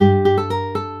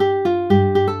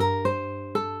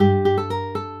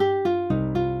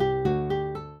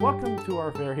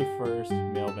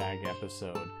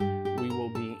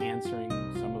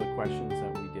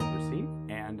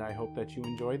that you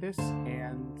enjoy this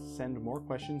and send more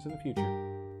questions in the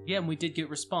future. Yeah, and we did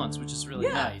get response, which is really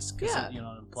nice, because it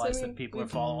implies So, that people are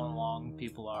following along,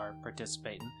 people are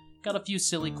participating. Got a few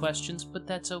silly questions, but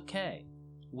that's okay.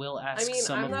 We'll ask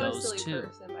some I'm of not those a silly too.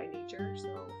 person by nature,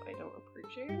 so I don't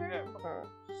appreciate it.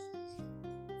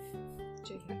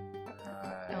 JK.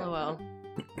 LOL.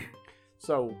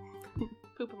 So,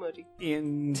 Poop emoji.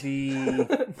 in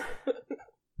the...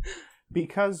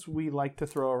 Because we like to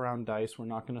throw around dice, we're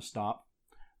not going to stop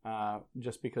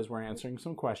just because we're answering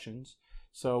some questions.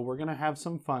 So we're going to have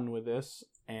some fun with this,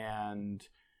 and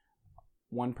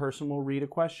one person will read a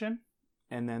question,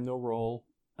 and then they'll roll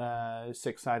a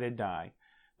 6-sided die.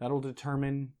 That'll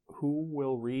determine who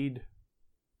will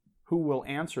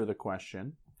answer the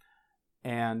question,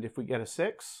 and if we get a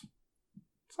 6,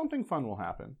 something fun will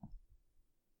happen.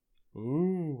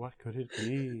 Ooh, what could it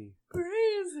be?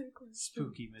 Crazy question.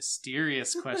 Spooky,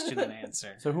 mysterious question and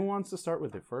answer. So who wants to start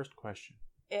with the first question?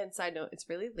 And side note, it's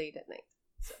really late at night.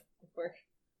 So if we're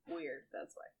weird,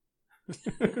 that's why.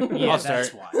 Yeah, I'll that's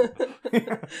start. why.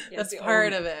 That's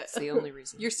part of it. That's the only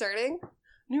reason. You're starting?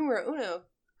 Numero uno.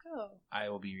 Go. I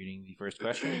will be reading the first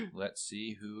question. Let's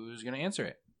see who's going to answer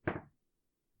it.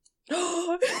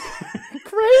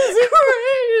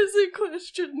 Crazy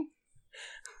question.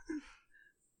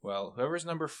 Well, whoever's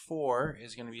number 4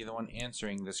 is going to be the one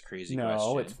answering this crazy No,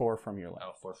 question. it's 4 from your left.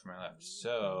 Oh, 4 from my left.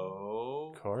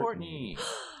 So, Courtney.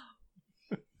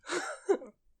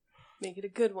 Make it a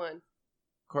good one.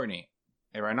 Courtney,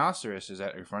 a rhinoceros is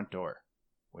at your front door.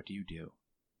 What do you do?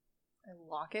 I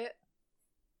lock it.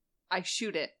 I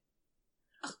shoot it.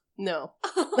 No.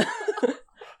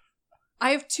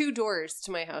 I have 2 doors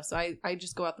to my house, so I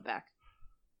just go out the back.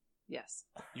 Yes.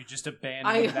 You just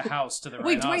abandoned the house to the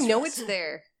Wait, do I rhinoceros. know it's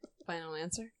there? Final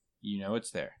answer? You know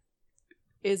it's there.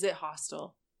 Is it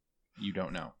hostile? You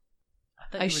don't know.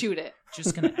 thought I you were shoot it.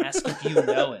 Just going to ask if you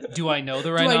know it. Do I know the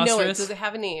Do rhinoceros? I know it? Does it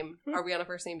have a name? Are we on a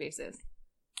first name basis?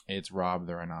 It's Rob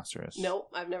the rhinoceros. Nope,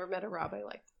 I've never met a Rob I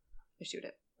liked. I shoot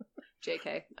it.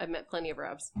 JK, I've met plenty of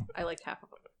Robs. I liked half of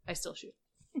them. I still shoot.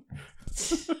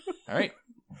 All right.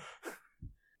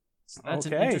 So that's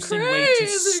an Okay. interesting way to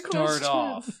Crazy start question.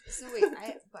 off So wait, I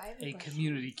have a a question.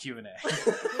 community Q&A. If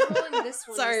we're rolling this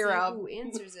one Sorry, to see Rob. who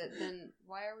answers it, then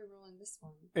why are we rolling this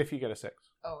one? If you get a 6.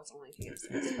 Oh, it's only if you get a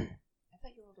 6. I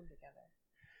thought you rolled them together.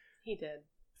 He did.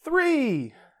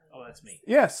 3! Oh, that's me.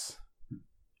 Yes.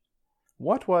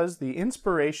 What was the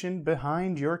inspiration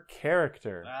behind your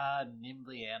character?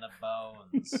 Nimbliana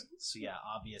Bones. So yeah,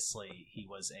 obviously he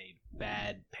was a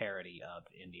bad parody of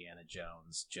Indiana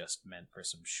Jones, just meant for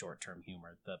some short-term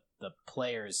humor. The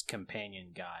player's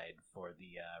companion guide for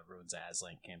the Ruins of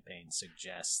Aslan campaign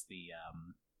suggests the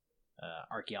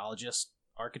archaeologist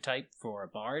archetype for a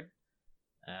bard,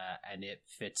 and it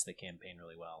fits the campaign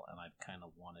really well, and I've kind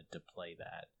of wanted to play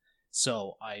that.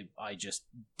 So I just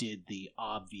did the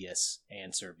obvious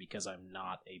answer because I'm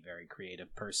not a very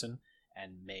creative person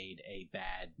and made a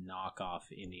bad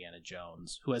knockoff Indiana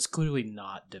Jones, who has clearly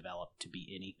not developed to be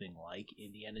anything like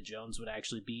Indiana Jones would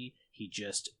actually be. He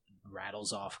just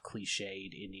rattles off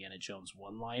cliched Indiana Jones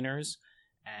one-liners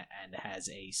and has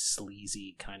a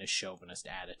sleazy kind of chauvinist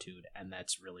attitude, and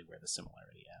that's really where the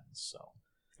similarity ends. So,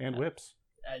 And whips.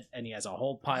 and he has a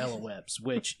whole pile of whips,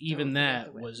 which even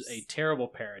that was a terrible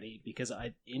parody because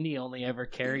Indy only ever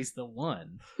carries the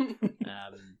one.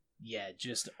 Yeah,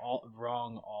 just all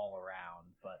wrong all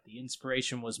around. But the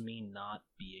inspiration was me not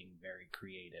being very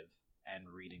creative and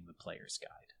reading the player's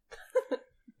guide.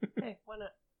 Hey, why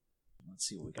not? Let's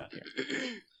see what we got here.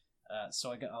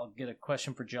 So I'll get a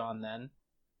question for John then.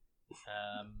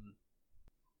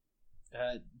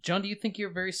 John, do you think you're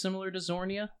very similar to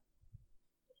Zornia?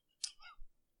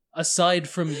 Aside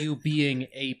from you being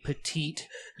a petite,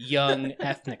 young,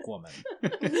 ethnic woman.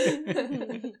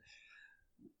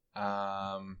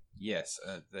 Yes,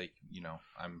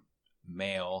 I'm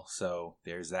male, so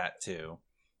there's that too.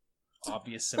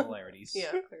 Obvious similarities.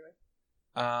 Yeah, clearly.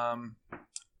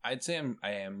 I'd say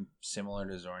I am similar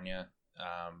to Zornia.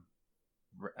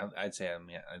 I'd say I'm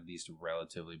at least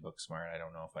relatively book smart. I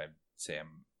don't know if I'd say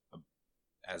I'm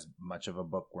as much of a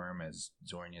bookworm as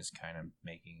Zornia's kind of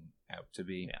making out to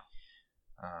be. Yeah.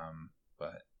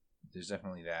 But there's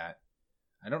definitely that.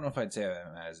 I don't know if I'd say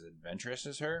I'm as adventurous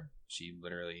as her. She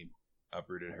literally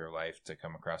uprooted her life to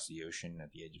come across the ocean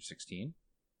at the age of 16.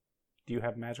 Do you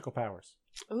have magical powers?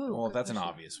 Ooh, Well, good that's an question.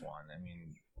 obvious one. I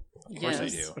mean, of course I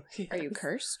do. Yes. Are you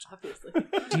cursed? Obviously.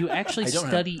 Do you actually I don't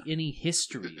study any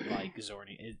history like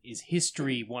Zornia? Is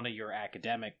history one of your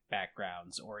academic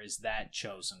backgrounds, or is that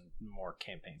chosen more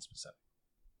campaign specific?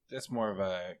 That's more of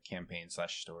a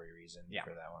campaign/story reason Yeah.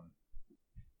 for that one.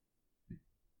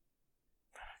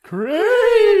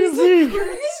 Crazy!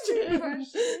 Question. 4. 1,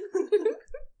 2,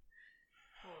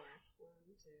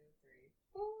 3,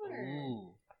 4.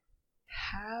 Ooh.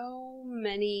 How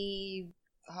many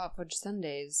hot fudge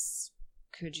sundaes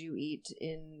could you eat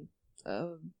in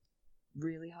a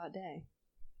really hot day?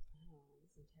 Oh,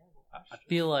 this is a terrible I question.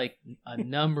 feel like a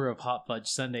number of hot fudge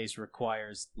sundaes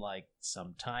requires like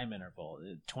some time interval.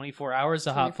 24 hours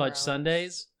of hot 24 fudge hours.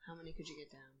 sundaes? How many could you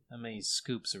get down? How many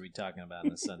scoops are we talking about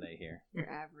in a sundae here? Your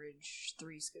average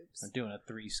 3 scoops. We're doing a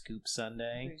 3-scoop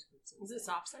sundae. 3 scoops. Is it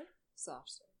soft serve?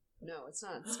 Soft serve? No, it's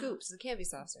not. Scoops. It can't be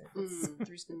soft serve. It's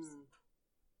 3 scoops.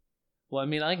 Well, I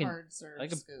mean, I Hard serve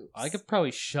scoops. I could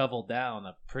probably shovel down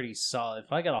a pretty solid.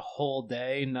 If I got a whole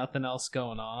day, nothing else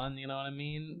going on, you know what I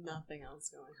mean? Nothing else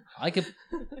going on.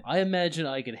 I imagine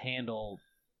I could handle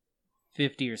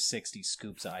 50 or 60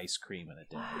 scoops of ice cream in a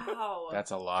day. Wow.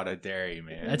 That's a lot of dairy,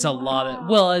 man. That's a lot of.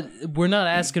 Well, we're not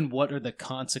asking what are the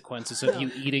consequences of No.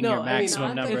 you eating No, your I mean,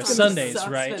 maximum I number think of it's Sundays, gonna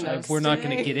be right? sustenance We're not going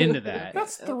to day. get into that.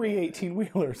 That's 3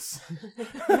 18-wheelers.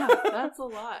 Yeah, that's a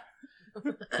lot.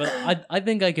 But I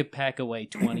think I could pack away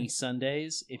 20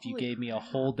 Sundays if you Holy gave me a crap.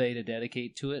 whole day to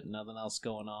dedicate to it, nothing else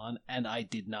going on, and I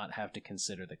did not have to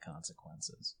consider the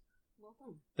consequences. Well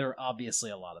done. There are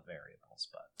obviously a lot of variables,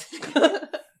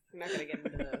 but We're not going to get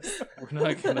into those. we're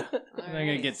not gonna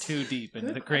Alright. get too deep into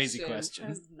Good the crazy question. question.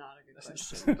 That's not a good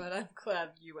question, but I'm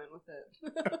glad you went with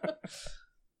it.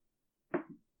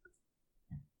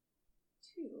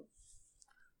 2.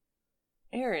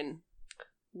 Aaron,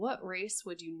 what race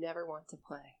would you never want to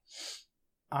play?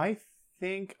 I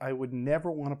think I would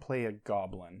never want to play a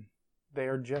goblin. They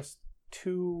are just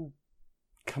too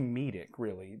comedic,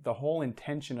 really. The whole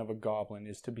intention of a goblin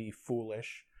is to be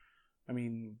foolish. I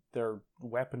mean, their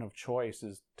weapon of choice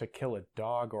is to kill a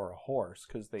dog or a horse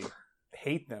because they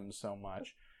hate them so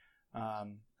much. I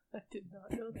did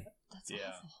not know that. That's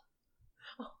Yeah.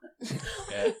 awful.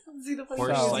 Yeah. See, the funny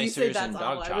Horse thing is you say slicers that's and dog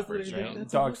awful. I was choppers, literally right?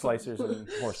 that's Dog awful. slicers and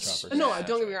horse choppers. No, Yeah,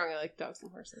 don't get me that's wrong. I like dogs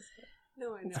and horses.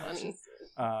 No, I know. It's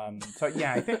funny. So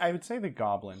yeah, I think I would say the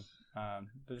goblin.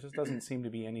 There just doesn't seem to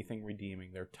be anything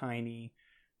redeeming. They're tiny,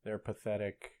 they're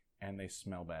pathetic, and they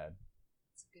smell bad.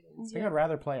 That's a good I answer. think I'd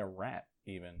rather play a rat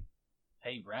even.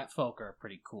 Hey, rat folk are a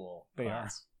pretty cool. They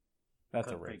class. That's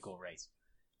a Pretty race. cool race.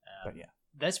 But yeah.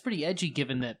 That's pretty edgy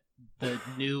given that the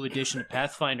new edition of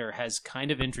Pathfinder has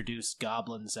kind of introduced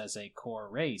goblins as a core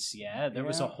race. Yeah, there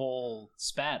was a Yeah. whole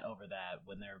spat over that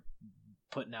when they're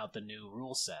putting out the new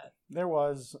rule set. There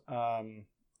was,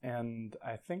 and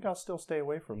I think I'll still stay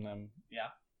away from them. Yeah.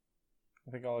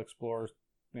 I think I'll explore,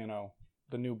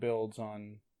 the new builds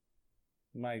on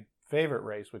my favorite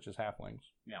race, which is halflings.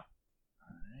 All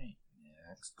right.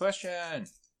 Next question.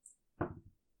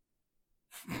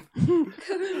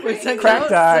 Wait, second Crack out?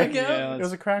 die. Second out? Yeah. It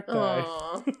was a crack die.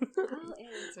 Aw. I'll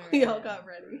answer. We all it. got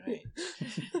ready. Right.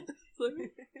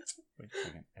 Wait a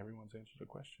second. Everyone's answered a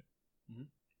question.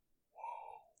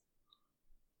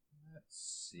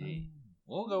 Let's see.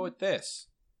 We'll go with this.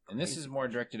 And this is more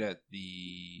directed at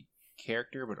the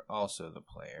character, but also the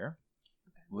player.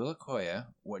 Willakoya,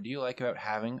 what do you like about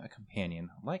having a companion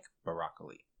like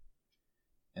Broccoli?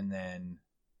 And then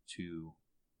to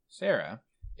Sarah,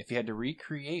 if you had to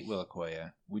recreate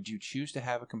Willakoya, would you choose to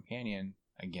have a companion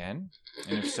again?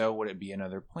 And if so, would it be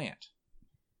another plant?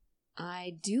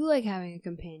 I do like having a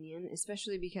companion,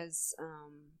 especially because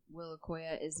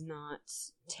Willakoya is not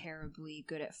terribly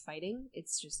good at fighting.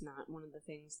 It's just not one of the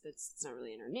things it's not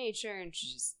really in her nature, and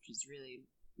she's really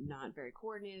not very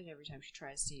coordinated every time she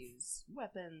tries to use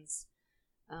weapons.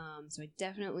 So I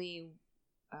definitely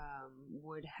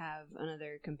would have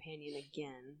another companion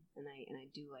again, and I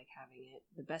do like having it.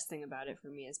 The best thing about it for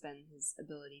me has been his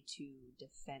ability to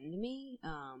defend me.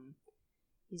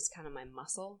 He's kind of my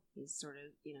muscle. He's sort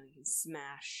of, he can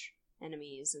smash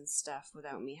enemies and stuff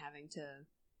without me having to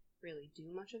really do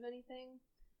much of anything.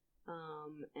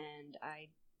 And I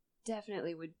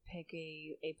definitely would pick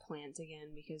a plant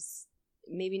again, because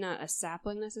maybe not a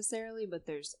sapling necessarily, but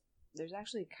there's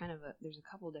actually there's a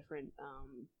couple different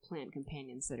plant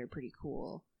companions that are pretty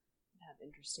cool, that have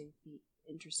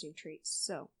interesting traits.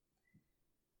 So,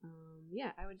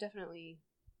 yeah, I would definitely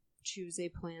choose a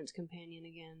plant companion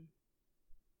again.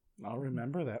 I'll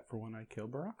remember that for when I kill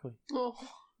Broccoli. Oh,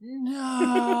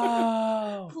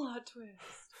 No! plot twist.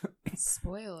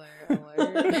 Spoiler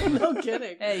alert. No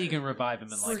kidding. Hey, you can revive him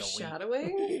in like a week.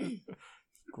 Foreshadowing?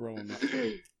 Grow him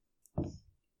up.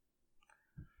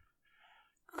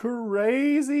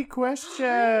 Crazy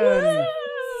question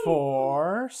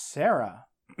for Sarah.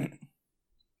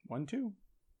 1, 2.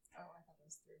 Oh, I thought it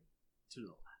was 3. To the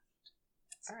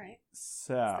left. All right.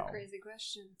 So, That's the crazy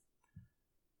question.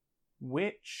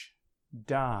 which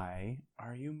die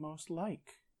are you most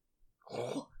like?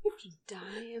 Which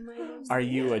die am I most Are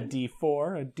you a like?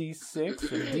 D4, a D6, a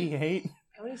D8?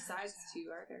 How many sides to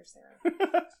you are there, Sarah?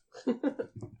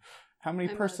 How many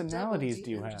I'm a personalities double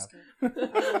do you D- I'm have? just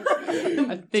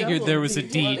kidding. I figured Double there was a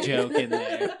D20. D joke in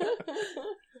there.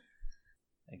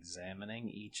 Examining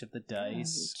each of the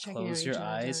dice, checking close out your each of the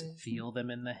eyes, dice. feel them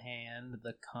in the hand,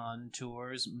 the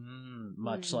contours,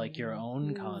 much like your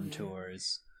own Mm.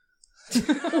 contours.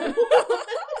 I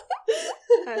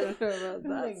don't know about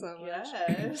that so much.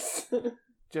 Yes.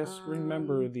 Just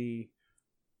remember the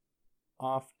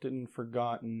often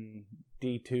forgotten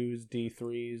D2s,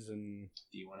 D3s, and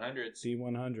D100s.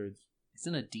 D100s.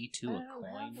 Isn't a D2 I a don't have coin?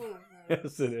 one of those.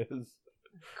 Yes, it is.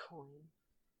 A coin.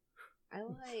 I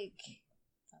was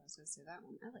gonna say that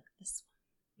one. I like this one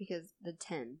because the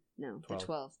 10. No, 12. the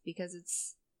 12 because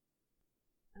it's.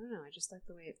 I don't know. I just like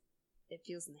the way it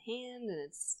feels in the hand, and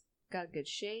it's got good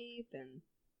shape, and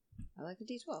I like the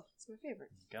D12. It's my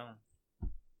favorite. Go. I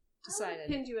Decided.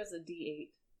 pinned you as a D8.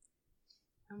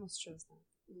 I almost chose that.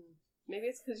 Maybe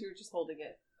it's because you were just holding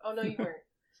it. Oh no, you weren't.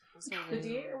 I was The holding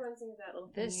D8 it. reminds me of that little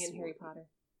This thing in Harry one. Potter.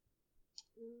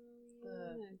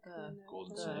 The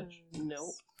Golden Snitch. Snitch.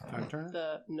 Nope. Time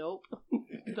turner? Nope.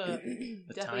 The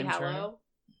The Deathly time Hallow.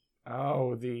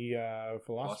 Oh, the Philosopher's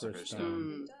Philosopher's Stone.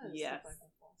 Mm. It does Yes. look like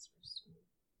a Philosopher's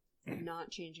Stone.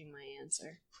 Not changing my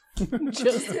answer. I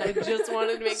just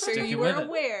wanted to make sure Sticking you were with it.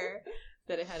 aware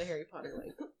that it had a Harry Potter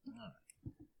link.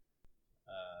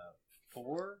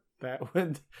 4? That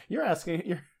would you're asking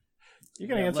you're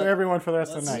gonna Yeah, answer let- everyone for the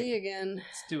rest of the let's night. Me again.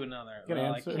 Let's do another. Good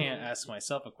Well, answer. I can't ask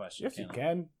myself a question. Yes, you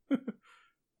can I? can.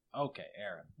 Okay,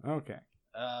 Aaron. Okay.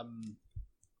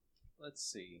 Let's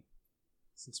see.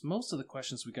 Since most of the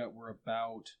questions we got were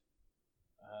about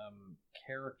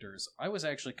characters, I was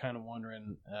actually kind of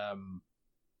wondering,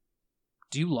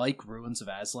 do you like Ruins of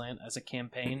Aslan as a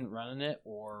campaign running it,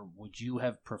 or would you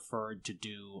have preferred to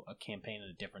do a campaign in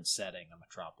a different setting, a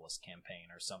Metropolis campaign,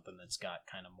 or something that's got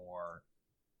kind of more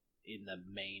in the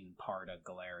main part of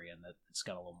Galarian that's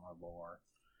got a little more lore?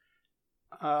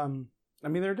 I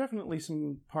mean, there are definitely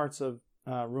some parts of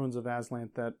Ruins of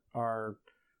Aslan that are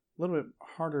a little bit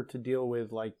harder to deal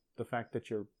with, like the fact that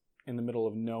you're in the middle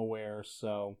of nowhere,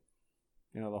 so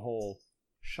the whole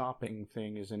shopping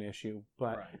thing is an issue.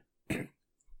 But Right.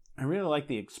 I really like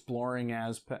the exploring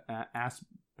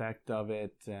aspect of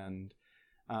it, and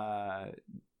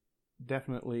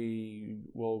definitely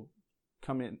will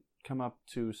come up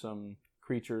to some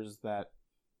creatures that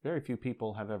very few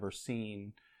people have ever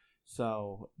seen.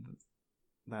 So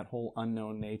that whole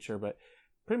unknown nature, but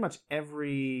pretty much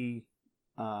every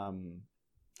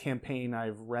campaign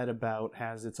I've read about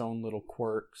has its own little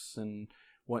quirks and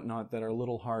whatnot that are a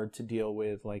little hard to deal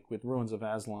with. Like with Ruins of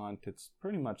Aslan, it's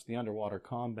pretty much the underwater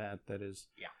combat that is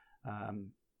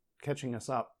catching us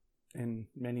up in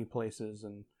many places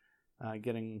and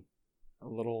getting a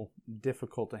little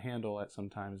difficult to handle at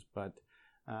sometimes. But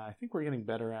I think we're getting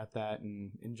better at that,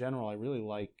 and in general, I really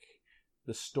like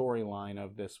the storyline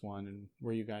of this one and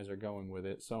where you guys are going with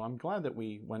it. So I'm glad that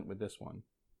we went with this one.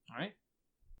 All right.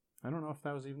 I don't know if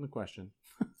that was even the question.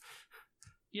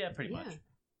 Yeah, pretty Yeah. much.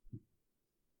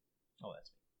 Oh, that's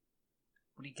me.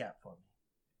 What do you got for me?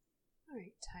 All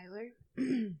right, Tyler.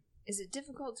 Is it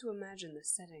difficult to imagine the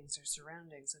settings or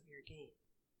surroundings of your game?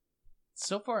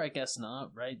 So far, I guess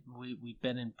not. Right? We've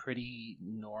been in pretty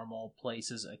normal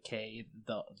places. A cave.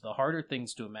 The harder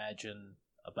things to imagine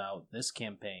about this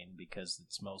campaign, because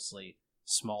it's mostly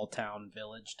small town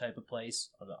village type of place.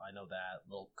 I know that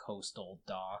little coastal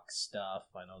dock stuff.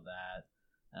 I know that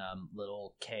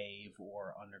little cave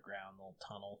or underground little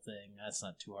tunnel thing. That's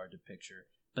not too hard to picture.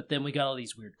 But then we got all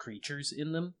these weird creatures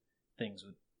in them, things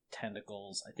with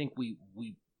tentacles. I think we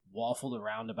waffled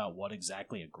around about what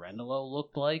exactly a Grendello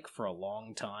looked like for a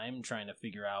long time, trying to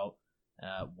figure out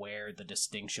where the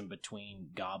distinction between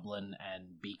goblin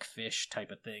and beakfish type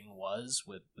of thing was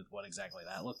with what exactly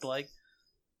that looked like.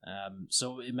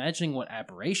 So imagining what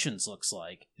aberrations looks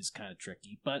like is kind of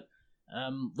tricky, but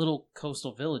little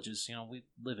coastal villages, we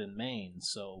live in Maine,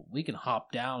 so we can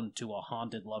hop down to a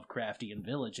haunted Lovecraftian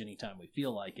village anytime we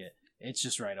feel like it. It's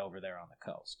just right over there on the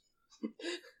coast.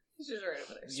 It's just right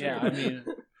over there. Yeah, I mean,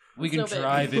 we It's can no big.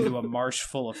 drive into a marsh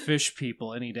full of fish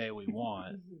people any day we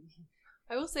want.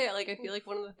 I will say, I feel like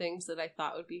one of the things that I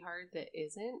thought would be hard that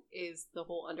isn't is the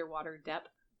whole underwater depth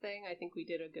thing. I think we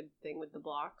did a good thing with the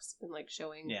blocks and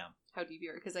showing Yeah. how deep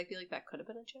you are, because I feel like that could have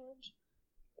been a challenge,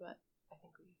 but I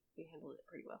think we handled it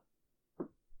pretty well.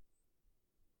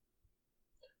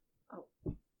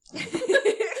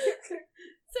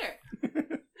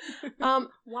 Sarah,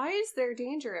 why is there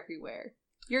danger everywhere?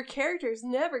 Your characters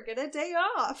never get a day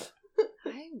off.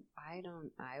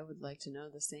 I would like to know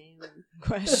the same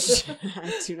question.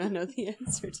 I do not know the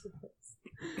answer to this.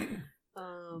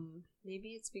 Maybe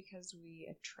it's because we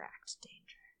attract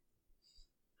danger.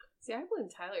 See, I blame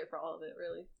Tyler for all of it,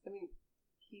 really. I mean,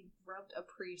 he rubbed a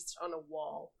priest on a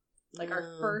wall. Like,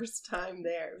 our first time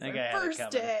there. It was our first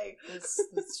day.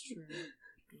 That's true.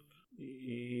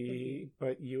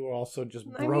 But you also just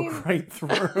I broke mean- right through.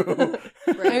 I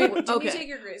mean, Did okay. we take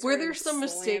your grace Were word there and some slam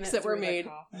mistakes it that were through the made?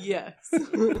 coffin? Yes.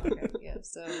 Okay, yeah,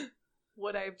 so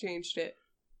Would I have changed it?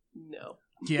 No.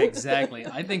 Yeah, exactly.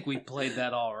 I think we played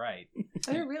that all right.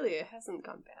 I mean, really, it hasn't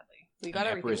gone badly. We got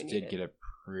And everything Epirus we did needed. get a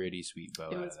pretty sweet bow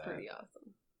It out was of that. pretty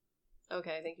awesome.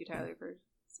 Okay, thank you, Tyler, for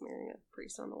smearing a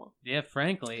priest on the wall. Yeah,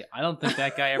 frankly, I don't think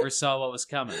that guy ever saw what was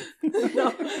coming.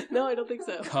 no, I don't think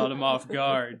so. Caught him off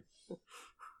guard.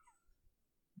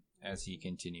 As he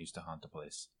continues to haunt the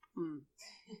place. Hmm.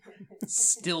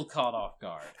 Still caught off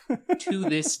guard. To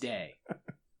this day.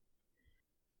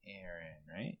 Aaron,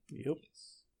 right? Yep.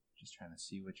 Yes. Just trying to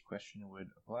see which question would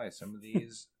apply. Some of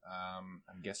these,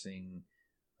 I'm guessing,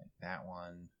 like that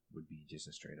one would be just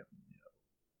a straight up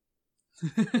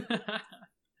no.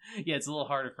 Yeah, it's a little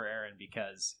harder for Aaron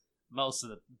because most of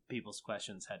the people's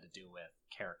questions had to do with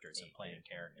characters and playing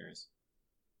characters.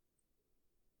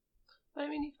 But I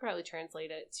mean, you could probably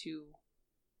translate it to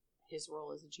his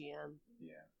role as a GM.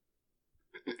 Yeah.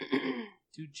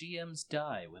 Do GMs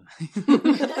die when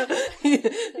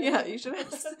Yeah, you should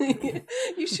ask.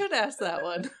 You should ask that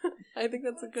one. I think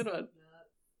that's a good one.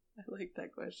 I like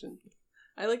that question.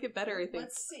 I like it better, I think.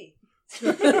 let's see.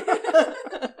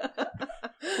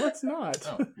 Let's not.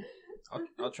 Oh,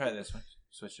 I'll try this one.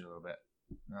 Switch it a little bit.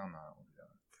 No, we'll do that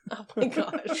one. Oh my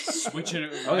gosh. switching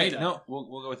it Okay, right up. no,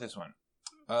 we'll go with this one.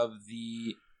 Of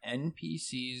the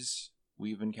NPCs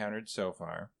we've encountered so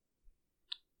far,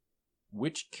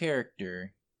 which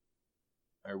character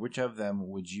or which of them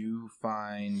would you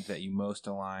find that you most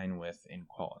align with in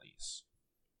qualities?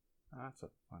 That's a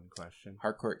fun question.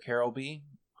 Harcourt Carolby,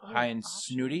 High and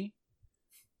Snooty,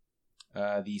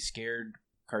 the scared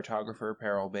cartographer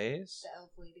Peril Bays, The elf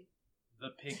lady. The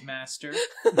Pig Master.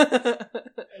 AKA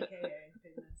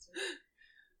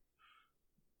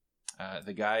Pigmaster.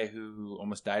 the guy who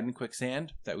almost died in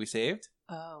quicksand that we saved.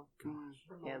 Oh,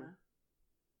 Ramona. him.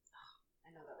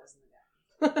 I know that wasn't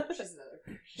the guy. She's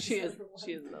another. She is. another one.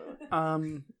 She is another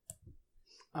one.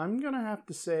 I'm gonna have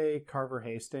to say Carver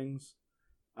Hastings.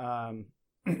 The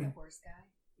horse guy.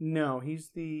 No, he's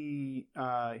the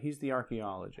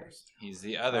archaeologist. He's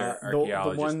the other the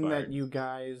archaeologist. one bard. that you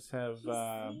guys have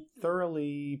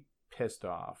thoroughly pissed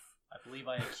off. I believe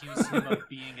I accused him of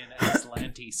being an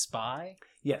Aslanti spy.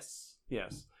 Yes.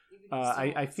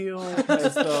 I feel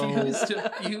as though, Accused a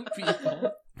few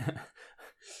people.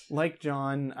 like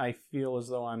John, I feel as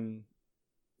though I'm,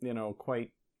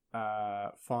 quite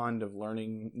fond of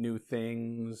learning new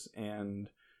things, and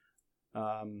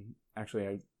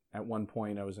actually, at one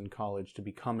point I was in college to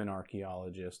become an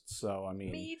archaeologist. So I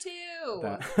mean, Me too.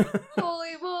 that-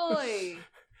 Holy moly!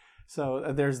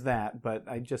 So there's that, but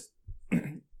I just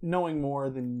knowing more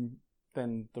than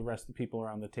the rest of the people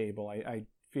around the table, I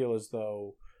feel as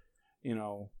though,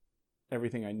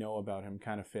 everything I know about him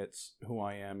kind of fits who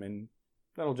I am, and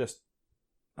that'll just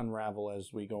unravel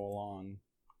as we go along,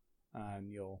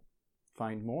 and you'll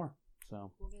find more.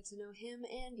 So We'll get to know him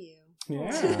and you.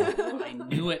 yeah, I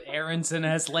knew it. Aaron's an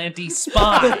Aslanti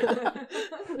spy.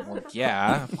 Well,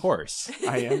 yeah, of course.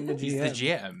 I am the GM. He's the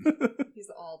GM. He's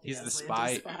all the He's the Atlantis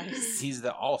spy. spies. He's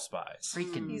the all spies.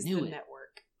 Freaking He's knew the it.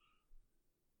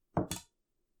 network.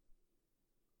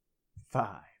 5.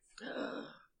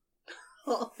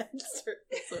 I'll answer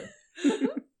this one.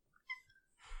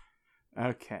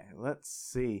 Okay, let's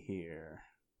see here.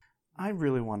 I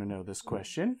really want to know this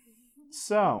question.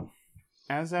 So,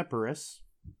 as Epirus,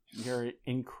 you're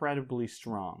incredibly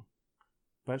strong,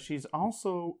 but she's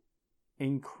also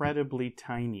incredibly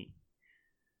tiny.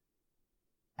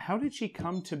 How did she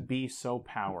come to be so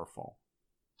powerful?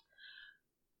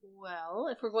 Well,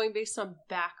 if we're going based on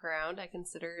background, I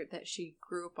consider that she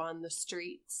grew up on the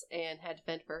streets and had to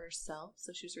fend for herself,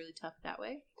 so she was really tough that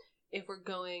way. If we're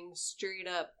going straight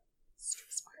up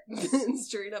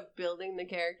building the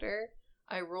character,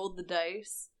 I rolled the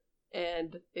dice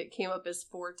and it came up as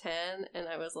 410, and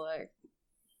I was like,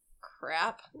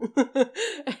 crap.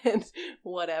 And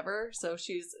whatever. So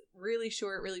she's really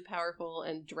short, really powerful,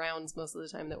 and drowns most of the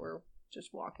time that we're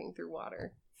just walking through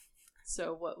water.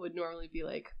 So what would normally be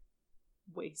like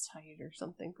waist height or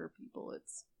something for people,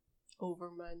 it's over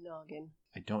my noggin.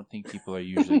 I don't think people are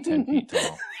usually 10 feet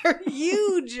tall. They're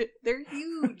huge. They're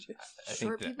huge. I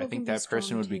Short think, people can be that person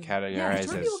strong would be too. categorized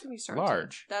short as people can be strong too.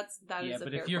 large. That Yeah, is a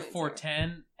but fair if you're point, Sarah.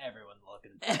 4'10", everyone's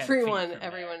looking 10 feet Everyone, from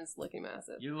everyone's looking massive.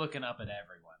 there. You're looking up at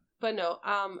everyone. But no,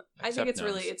 I think Except it's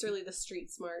really Nose. the street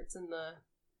smarts and the.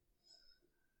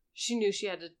 She knew she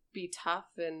had to be tough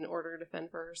in order to fend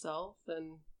for herself,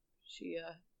 and she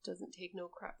doesn't take no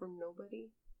crap from nobody.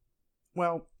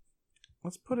 Well,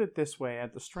 let's put it this way.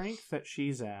 At the strength that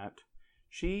she's at,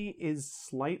 she is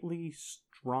slightly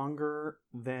stronger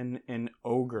than an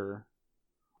ogre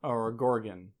or a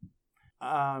gorgon.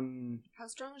 How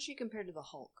strong is she compared to the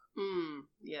Hulk?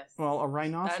 Yes. Well, a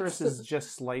rhinoceros That's- is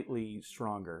just slightly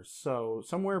stronger. So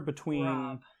somewhere between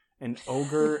Rob. an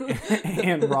ogre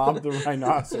and Rob the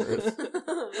rhinoceros.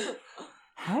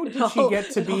 How did she get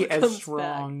to be it all as comes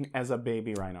strong as a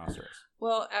baby rhinoceros?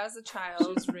 Well, as a She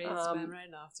child, was raised by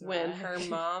rhinoceros. when her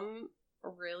mom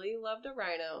really loved a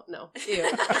rhino. No.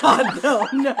 Ew. God, no.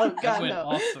 No. That God, went no.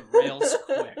 off the rails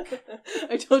quick.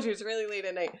 I told you it's really late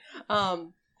at night.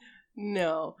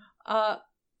 No. I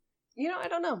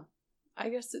don't know. I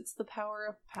guess it's the power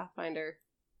of Pathfinder.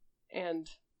 And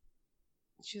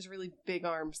she has really big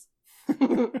arms.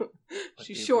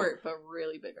 She's they short, but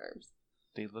really big arms.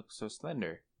 They look so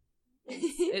slender.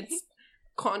 It's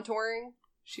contouring.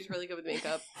 She's really good with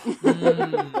makeup.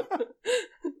 Mm.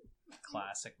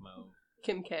 Classic move.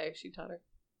 Kim K, she taught her.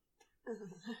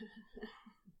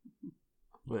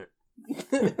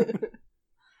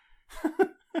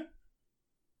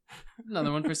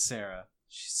 Another one for Sarah.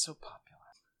 She's so popular.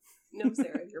 No,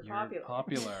 Sarah, you're You're popular.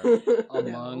 popular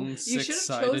among You should have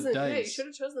six-sided chosen. Yeah, you dice. should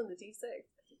have chosen the D6.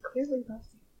 Clearly,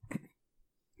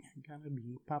 Gotta be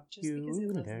Just because it loves me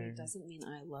popular. doesn't mean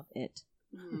I love it.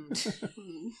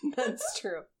 That's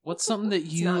true. What's something that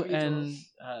It's you not mutual.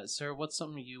 and Sarah? What's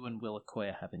something you and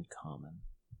Willakoya have in common?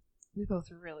 We both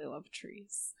really love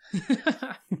trees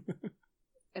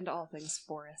and all things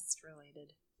forest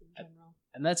related in general.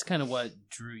 And that's kind of what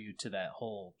drew you to that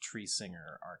whole tree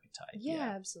singer archetype.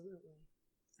 Yeah, absolutely.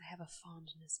 I have a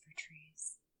fondness for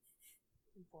trees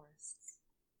and forests.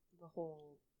 The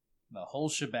whole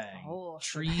shebang. whole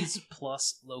Trees shebang.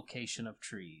 plus location of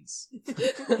trees.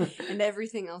 and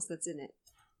everything else that's in it.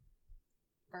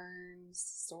 Ferns,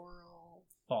 sorrel,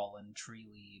 Fallen tree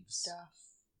leaves. stuff,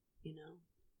 you know.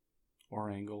 Or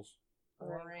angles.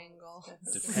 Orangle.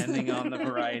 Depending on the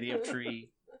variety of tree.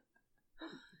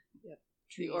 Yep.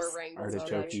 The orangles.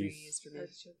 Artichokes. Trees for me.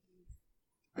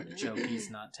 Artichoke's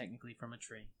not technically from a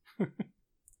tree.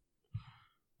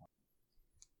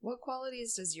 What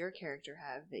qualities does your character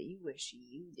have that you wish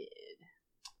you did?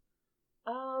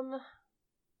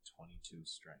 22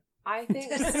 strength. I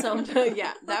think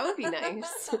yeah, that would be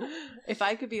nice. If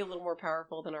I could be a little more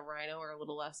powerful than a rhino or a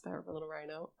little less powerful than a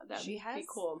rhino, that She would has be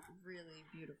cool. really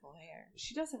beautiful hair.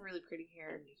 She does have really pretty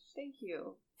hair. Thank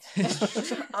you.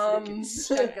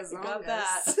 Chukazongas. Got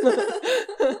that.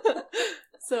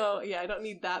 So yeah, I don't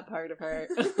need that part of her,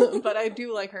 but I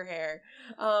do like her hair.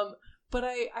 But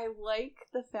I like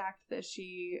the fact that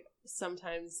she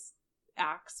sometimes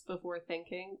acts before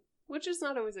thinking, which is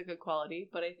not always a good quality,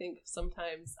 but I think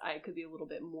sometimes I could be a little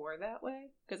bit more that way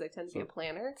because I tend to be a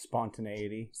planner.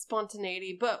 Spontaneity,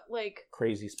 but like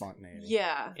Crazy spontaneity.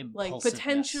 yeah, like Impulsiveness.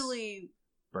 potentially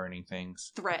Burning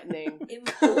things. threatening.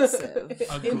 Impulsive.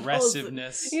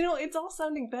 Aggressiveness. You know, it's all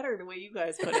sounding better the way you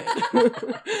guys put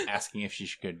it. Asking if she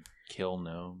could kill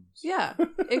gnomes. Yeah,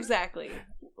 exactly.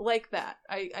 Like that.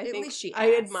 I At think least she I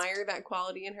asked. admire that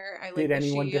quality in her. I like Did that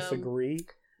anyone she, disagree?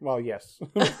 Well, yes.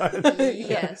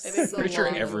 Yes. I think So Pretty sure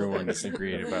long. everyone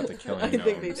disagreed about the killing I think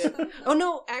they gnomes. did. Oh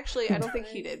no, actually, I don't think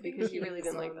he did because he really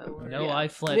didn't like them. No, Yeah. I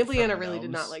fled. Nibliana from really did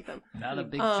gnomes. not like them. Not a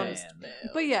big Um, fan.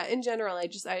 But yeah, in general, I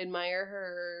admire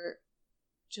her.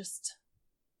 Just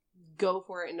go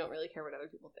for it and don't really care what other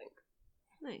people think.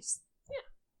 Nice.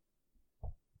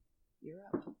 Yeah. You're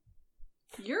up.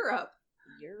 Europe.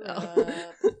 You're Oh.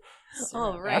 up.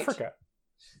 All right, Africa.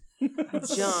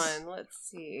 John. Let's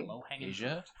see. Low hanging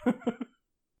Asia?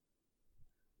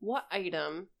 What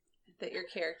item that your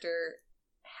character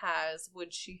has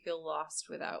would she feel lost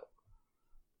without?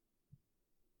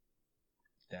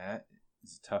 That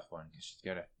is a tough one because she's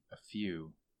got a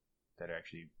few that are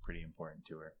actually pretty important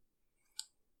to her.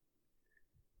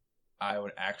 I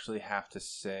would actually have to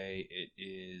say it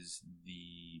is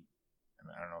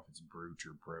I don't know if it's brooch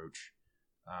or brooch,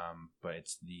 but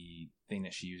it's the thing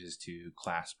that she uses to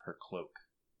clasp her cloak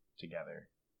together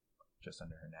just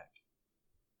under her neck.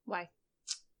 Why?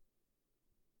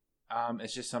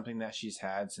 It's just something that she's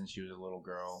had since she was a little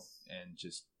girl, and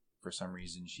just for some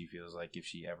reason she feels like if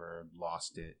she ever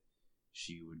lost it,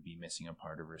 she would be missing a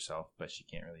part of herself, but she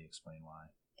can't really explain why.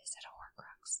 Is it a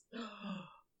Horcrux?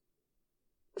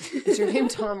 Is your name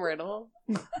Tom Riddle?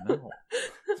 No.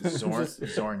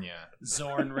 Zornia.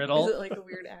 Zorn Is Riddle. it like a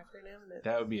weird acronym?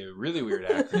 That would be a really weird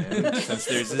acronym since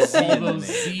there's a Z All in the those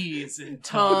name. Z's in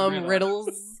Tom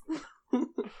Riddles.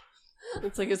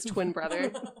 It's like his twin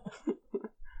brother.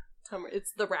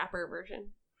 It's the rapper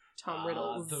version. Tom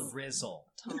Riddles. The Rizzle.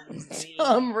 Tom Z.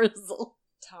 Tom Rizzle.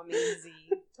 Tommy Z.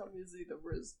 Tommy Z the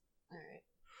Riz. Alright.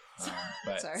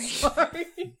 But Sorry.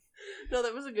 Sorry. No,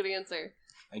 that was a good answer.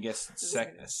 I guess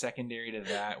secondary to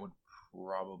that would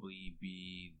probably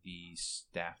be the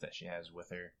staff that she has with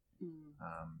her.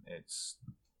 It's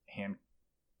hand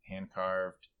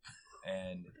carved,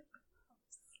 and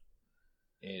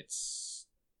it's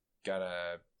got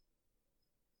a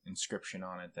inscription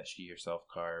on it that she herself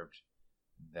carved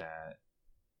that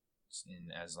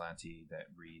in Aslanti that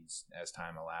reads "as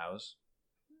time allows,"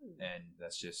 and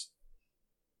that's just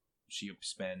she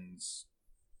spends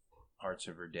parts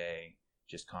of her day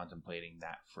just contemplating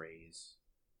that phrase,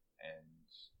 and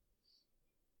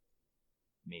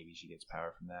maybe she gets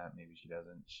power from that, maybe she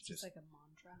doesn't. She just like a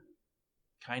mantra.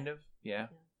 kind of, yeah.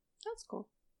 That's cool.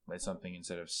 But it's something,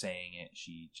 instead of saying it,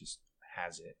 she just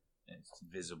has it, and it's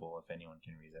visible if anyone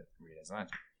can read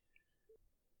Aslanti.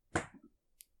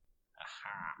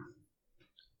 Aha.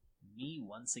 Me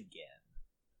once again.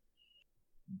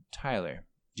 Tyler,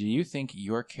 do you think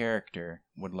your character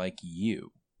would like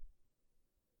you?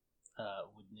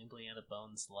 Would Nimbliana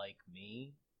Bones like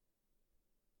me?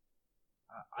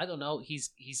 I don't know. He's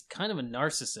kind of a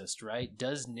narcissist, right?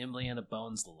 Does Nimbliana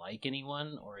Bones like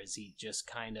anyone, or is he just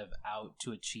kind of out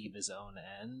to achieve his own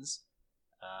ends?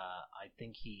 I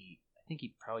think he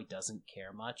probably doesn't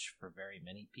care much for very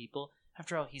many people.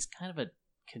 After all, he's kind of a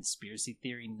conspiracy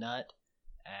theory nut,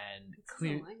 and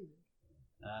clear.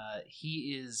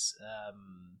 He is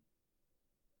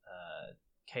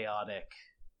chaotic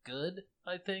good,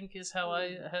 I think, is how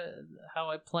I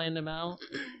planned him out.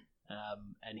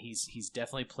 And he's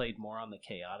definitely played more on the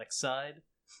chaotic side.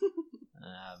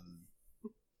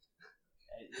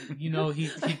 He all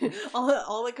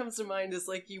that comes to mind is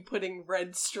like you putting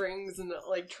red strings and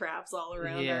like traps all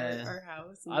around our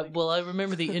house. And, I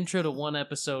remember the intro to one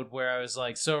episode where I was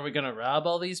like, so are we gonna rob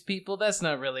all these people? That's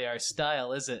not really our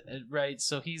style, is it? Right?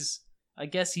 So I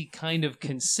guess he kind of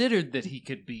considered that he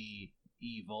could be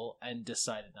evil and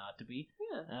decided not to be.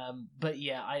 Yeah. But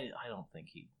yeah, I don't think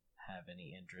he'd have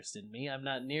any interest in me. I'm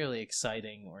not nearly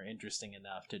exciting or interesting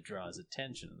enough to draw his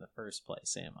attention in the first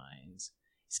place, am I? He's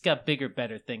got bigger,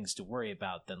 better things to worry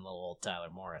about than little old Tyler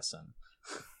Morrison.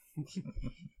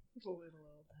 Zornia.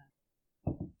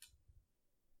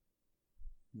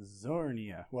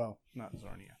 Well, not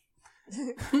Zornia.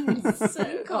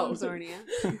 So call him Zornia.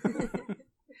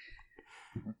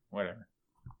 Whatever.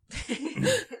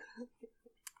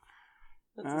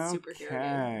 That's a superhero name.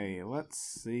 Okay, let's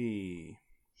see.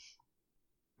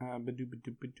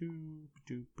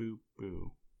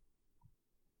 Ba-doo-ba-doo-ba-doo,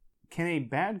 Can a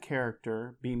bad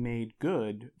character be made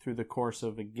good through the course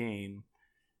of a game?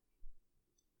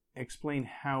 Explain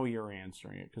how you're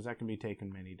answering it, because that can be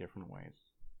taken many different ways.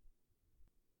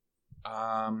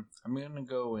 I'm gonna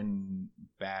go in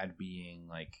bad being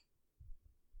like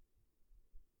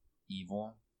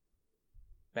evil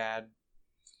bad,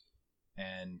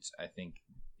 and I think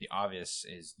the obvious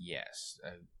is yes,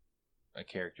 a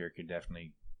character could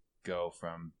definitely go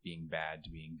from being bad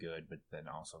to being good, but then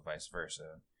also vice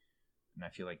versa. And I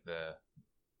feel like the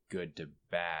good to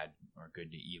bad or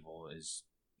good to evil is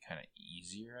kind of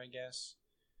easier, I guess.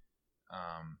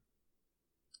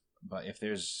 But if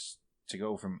there's to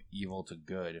go from evil to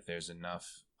good, if there's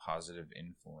enough positive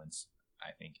influence,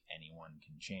 I think anyone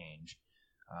can change.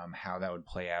 How that would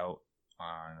play out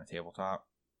on a tabletop,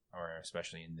 or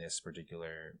especially in this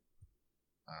particular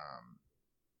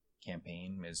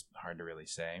campaign, is hard to really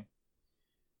say.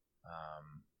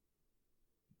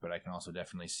 But I can also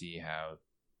definitely see how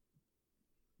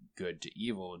good to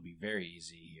evil would be very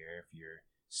easy here if you're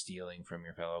stealing from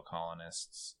your fellow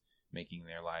colonists, making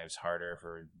their lives harder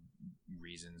for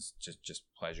reasons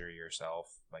just pleasure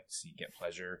yourself, like get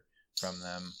pleasure from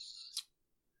them.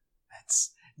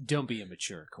 Don't be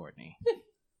immature, Courtney.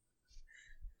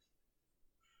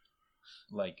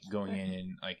 Like going in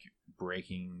and like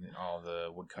breaking all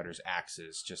the woodcutters'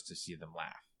 axes just to see them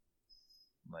laugh,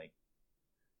 like,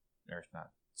 or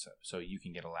not, so you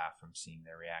can get a laugh from seeing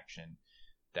their reaction.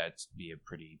 That'd be a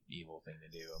pretty evil thing to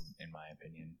do, in my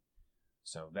opinion.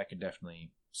 So that could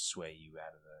definitely sway you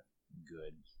out of the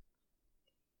good.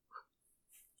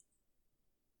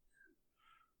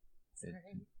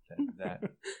 Sorry. That I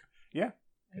could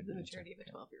have the be maturity of a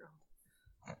 12-year-old.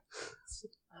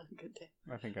 On a good day.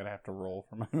 I think I'd have to roll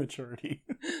for my maturity.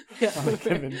 Yeah. On a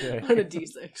given day. On a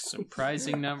D6.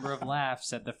 Surprising number of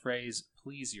laughs at the phrase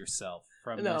 "please yourself"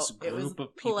 from No, this it was group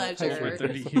of people pleasure. over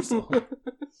 30 years old.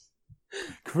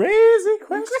 Crazy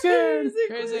question!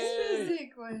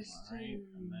 Crazy. question. Right,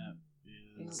 and that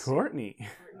is Courtney.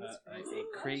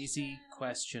 a crazy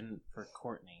question for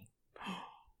Courtney.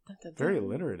 Very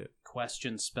alliterative.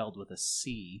 Question spelled with a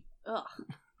C. Ugh.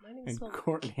 My name's And spelled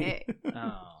Courtney. K.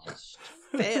 Oh,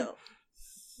 Fail.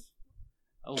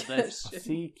 oh, that's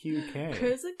CQK.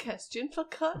 Here's a question for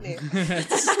Courtney.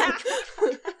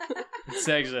 it's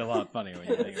actually a lot funnier when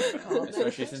you think about it.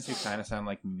 Especially since you kind of sound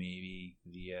like maybe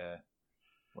the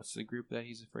what's the group that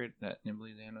he's afraid that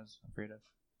Nimbly Xana's afraid of?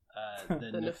 The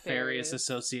The Nefarious Nefarious.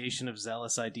 Association of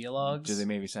Zealous Ideologues. Do they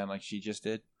maybe sound like she just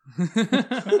did?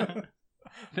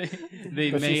 they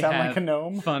Does may she sound have like a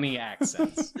gnome? funny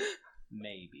accents.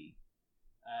 Maybe.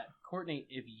 Courtney,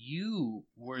 if you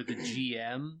were the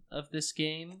GM of this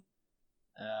game,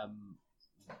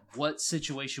 what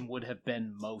situation would have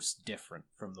been most different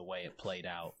from the way it played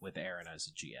out with Aaron as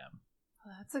a GM?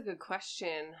 Well, that's a good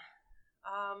question.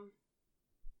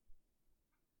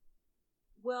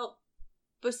 Well,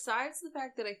 besides the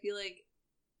fact that I feel like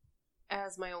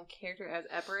as my own character, as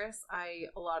Eberus, I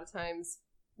a lot of times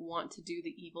want to do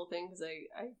the evil thing because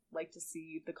I like to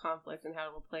see the conflict and how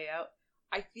it will play out.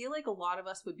 I feel like a lot of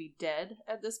us would be dead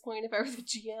at this point if I were the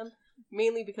GM,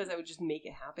 mainly because I would just make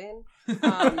it happen.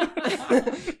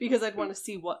 Because I'd want to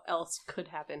see what else could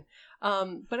happen.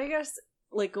 But I guess,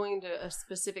 like, going into a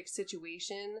specific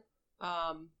situation,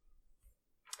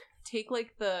 take,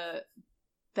 like,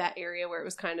 that area where it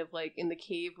was kind of, like, in the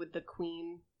cave with the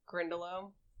Queen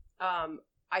Grindylow.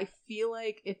 I feel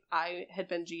like if I had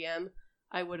been GM,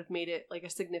 I would have made it, like, a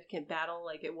significant battle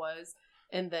like it was.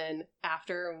 And then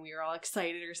after, when we were all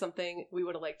excited or something, we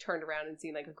would have, like, turned around and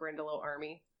seen, like, a Grindylow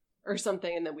army or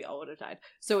something, and then we all would have died.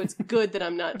 So it's good that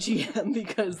I'm not GM,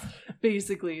 because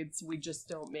basically we just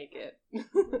don't make it.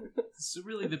 So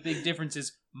really the big difference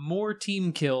is more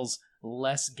team kills,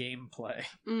 less gameplay.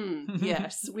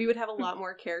 Yes, we would have a lot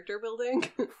more character building,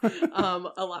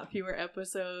 a lot fewer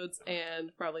episodes,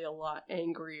 and probably a lot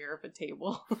angrier of a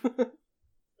table.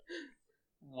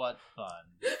 What fun.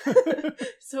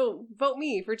 So vote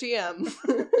me for GM.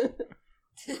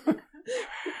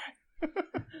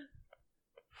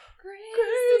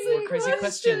 More crazy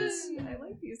questions. I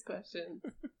like these questions. I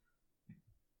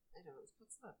don't know. It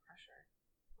puts a lot of pressure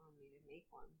on me to make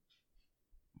one.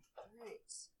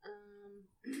 Alright.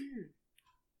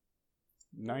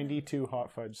 92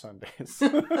 hot fudge sundaes.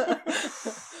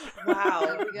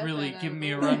 Wow. We got Really that give out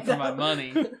me a of the run way. for my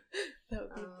money. That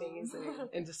would be amazing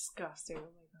and disgusting. Oh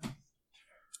my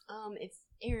god. If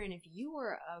Aaron, if you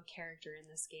were a character in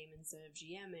this game instead of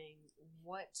GMing,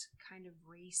 what kind of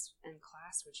race and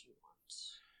class would you want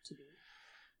to be?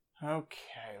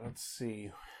 Okay, let's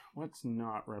see. What's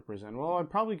not represented? Well, I'd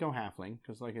probably go halfling,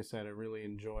 because like I said, I really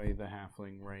enjoy the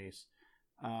halfling race.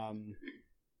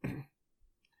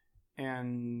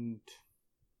 And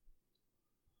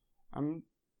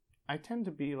I tend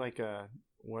to be like a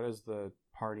what does the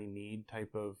party need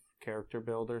type of character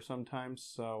builder sometimes,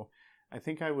 so I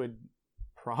think I would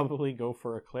probably go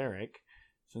for a cleric,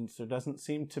 since there doesn't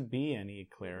seem to be any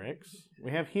clerics.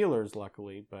 We have healers,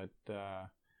 luckily, but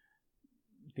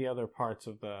the other parts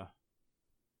of the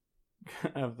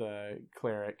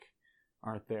cleric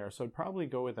aren't there. So I'd probably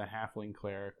go with a halfling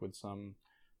cleric with some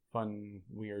fun,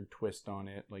 weird twist on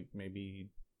it, like maybe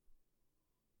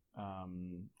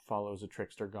follows a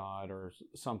trickster god or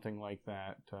something like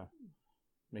that to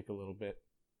make a little bit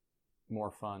more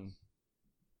fun.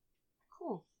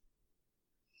 Cool.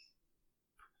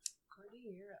 Courtney,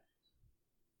 you're up.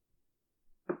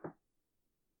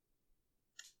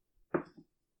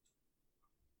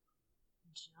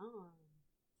 John.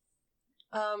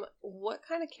 What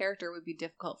kind of character would be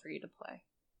difficult for you to play?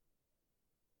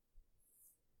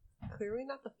 Clearly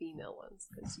not the female ones,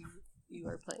 because you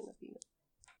are playing a female.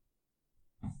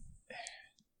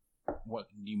 What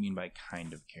do you mean by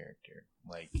kind of character?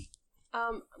 Like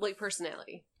Like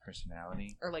personality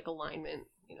personality? or like alignment,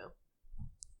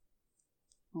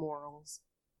 morals.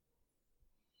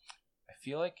 I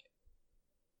feel like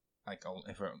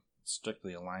if we're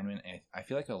strictly alignment, I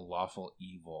feel like a lawful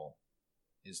evil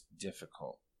is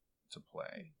difficult to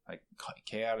play. Like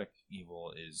chaotic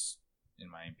evil is, in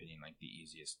my opinion, like the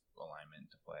easiest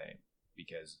alignment to play,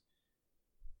 because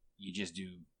you just do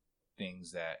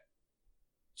things that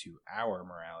to our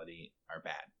morality are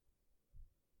bad,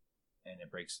 and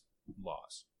it breaks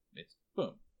laws. It's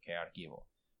boom, chaotic evil.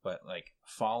 But like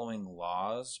following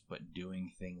laws but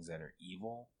doing things that are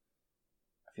evil,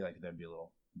 I I feel like that'd be a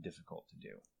little difficult to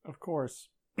do. Of course,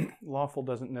 lawful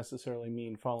doesn't necessarily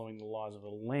mean following the laws of the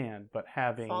land, but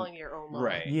having Following your own law.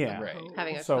 Right. Yeah. Right.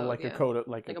 Having a so code, like yeah. a code of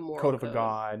like Like a a moral code of a code.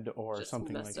 god or Just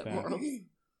something like messed up that. morals.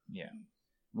 Yeah.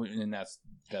 And that's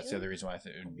the other reason why I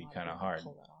think it would be kind of hard.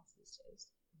 Pull that off these days.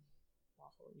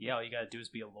 Lawful. Yeah, all you gotta do is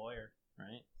be a lawyer,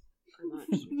 right?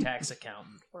 Pretty much. Tax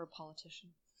accountant. Or a politician.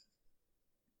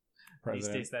 These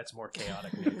President. days, that's more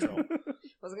chaotic neutral.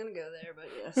 Wasn't gonna go there, but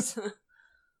yes. Like,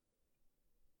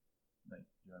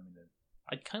 you want me to?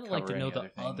 I'd kind of like to Cover know any the other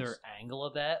things? other angle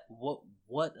of that. What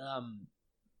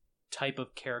type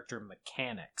of character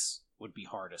mechanics would be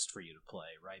hardest for you to play,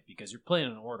 right? Because you're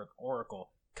playing an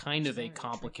oracle, kind of a Very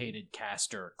complicated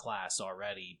caster class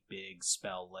already, big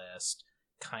spell list,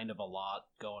 kind of a lot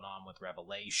going on with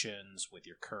revelations, with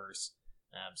your curse.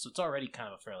 So it's already kind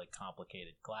of a fairly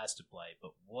complicated class to play.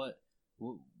 But what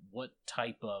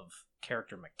type of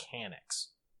character mechanics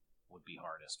would be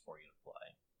hardest for you to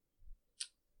play?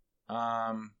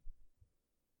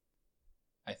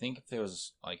 I think if there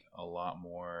was like a lot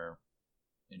more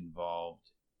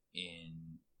involved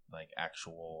in like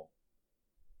actual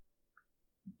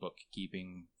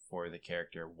bookkeeping for the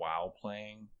character while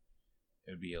playing,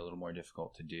 it would be a little more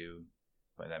difficult to do.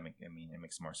 But it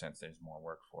makes more sense. There's more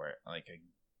work for it. Like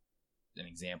an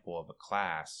example of a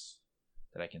class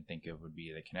that I can think of would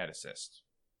be the kineticist,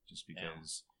 just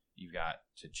because you've got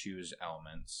to choose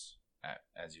elements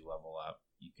as you level up.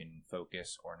 You can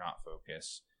focus or not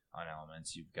focus on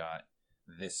elements. You've got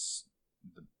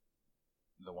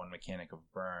the one mechanic of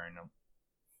burn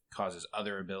causes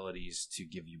other abilities to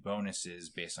give you bonuses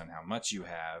based on how much you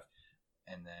have,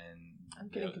 and then I'm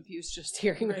getting confused just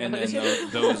hearing and about then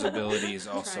it. those abilities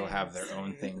also Try have and their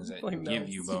own say things that like give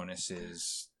you notes.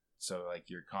 bonuses. So like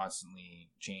you're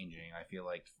constantly changing. I feel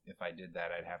like if I did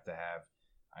that, I'd have to have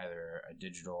either a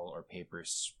digital or paper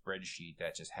spreadsheet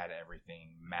that just had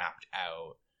everything mapped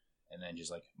out, and then just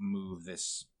like move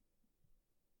this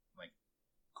like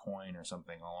coin or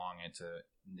something along it to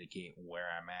indicate where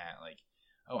I'm at. Like,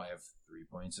 oh, I have 3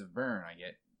 points of burn. I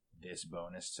get this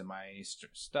bonus to my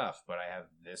stuff, but I have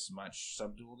this much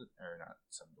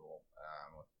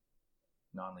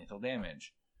non-lethal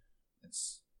damage.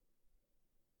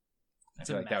 I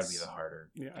feel like that would be the harder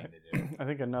thing to do. I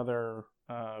think another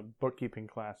bookkeeping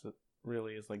class that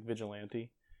really is like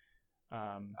vigilante.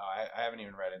 I haven't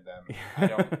even read them. I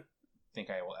don't think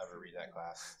I will ever read that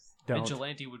class. Don't.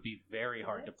 Vigilante would be very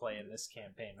hard to play in this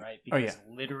campaign, right? Oh, Because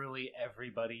literally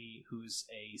everybody who's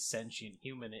a sentient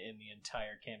human in the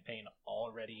entire campaign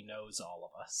already knows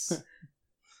all of us.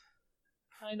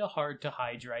 Kind of hard to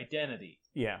hide your identity.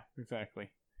 Yeah, exactly.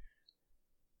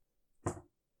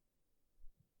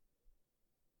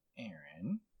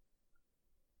 Aaron,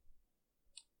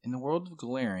 in the world of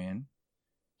Galarian,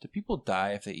 do people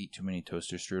die if they eat too many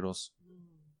toaster strudels?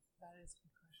 That is a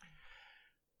good question.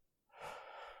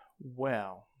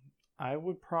 Well, I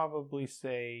would probably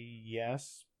say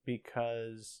yes,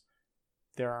 because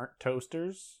there aren't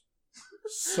toasters.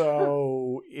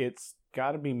 So it's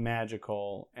got to be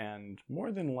magical and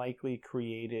more than likely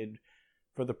created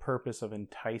for the purpose of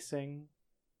enticing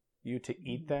you to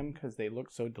eat them because they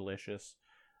look so delicious.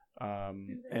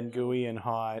 And gooey and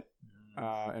hot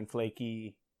and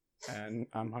flaky, and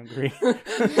I'm hungry.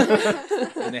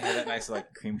 And they have that nice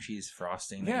like cream cheese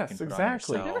frosting. That Yes, you can put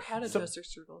exactly. On I've yourself. never had a So- toaster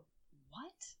strudel.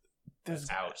 What? There's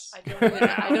Out.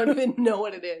 I don't even know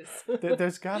what it is.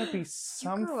 there's got to be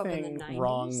grew up in the something 90s.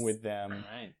 wrong with them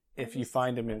Right. if you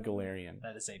find them in Galarian.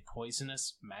 That is a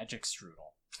poisonous magic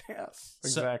strudel. Yes, So-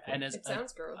 exactly. and as It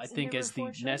sounds gross. I think as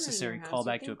the necessary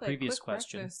callback to a previous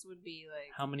question, Would be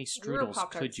like, how many We're a strudels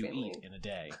Pop-Tarts could you family. eat in a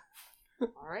day?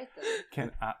 all right then.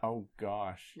 Can I? Oh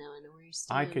gosh, Now I know where you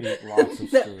stand. I could eat lots of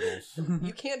strudels.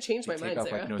 You can't change my They mind, take up,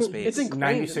 Sarah. like, no space. It's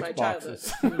ingrained in 96 my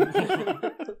boxes.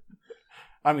 childhood.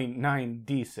 I mean,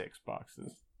 9d6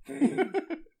 boxes.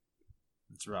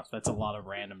 It's rough. That's a lot of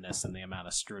randomness in the amount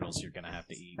of strudels you're going to have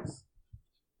to eat.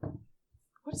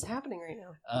 What is happening right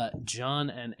now? John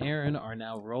and Aaron are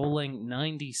now rolling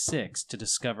 96 to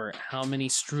discover how many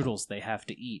strudels they have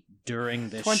to eat during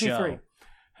this 23. show.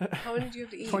 How many do you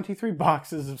have to eat? 23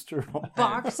 boxes of strudel.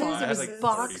 Boxes? I It had was like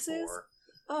boxes? 34.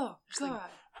 Oh, Just like- God.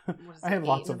 What is I it, have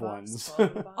lots 8 in of a box, ones.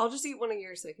 12 in a box? I'll just eat one of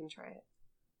yours so I can try it.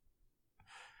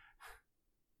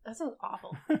 That sounds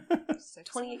awful. 6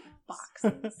 28 in a box.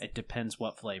 boxes. It depends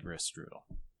what flavor is strudel.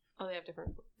 Oh, they have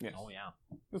different. Yes. Oh, yeah.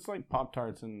 It's like Pop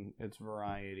Tarts and its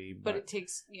variety, But but it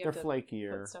takes. You they're have to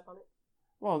flakier. put stuff on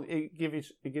it. Well, it gives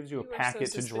you a You are so packet to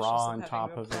suspicious draw on having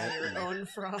top to of apply it. your own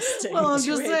frosting. Well, I'm to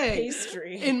just a saying,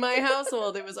 pastry. In my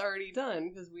household, it was already done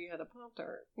because we had a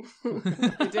Pop-Tart.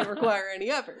 It didn't require any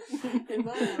effort. In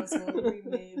my household, we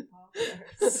made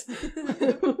Pop-Tarts.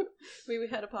 We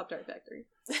had a Pop-Tart factory.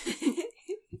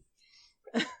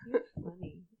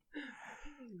 Funny.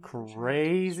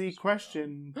 Crazy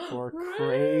question for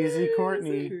crazy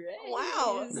Courtney.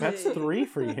 Wow. That's 3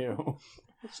 for you.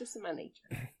 It's just in my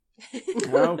nature.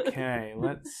 Okay,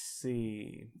 let's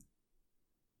see.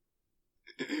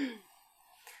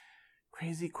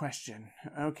 Crazy question.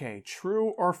 Okay,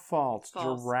 true or false?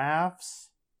 False. Giraffes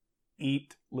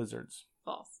eat lizards.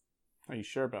 False. Are you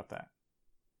sure about that?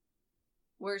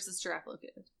 Where's this giraffe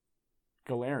located?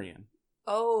 Galarian.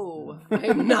 Oh,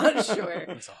 I'm not sure.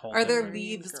 It's a whole Are there different-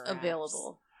 leaves Giraffes.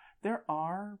 available? There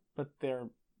are, but they're,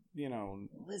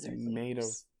 Lizard made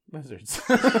leaves. of lizards.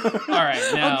 All right,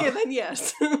 now Okay, then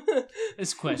yes.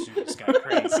 this question just got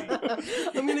crazy.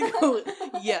 I'm gonna go with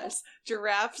yes.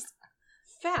 Giraffes,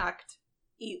 fact,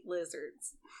 eat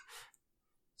lizards.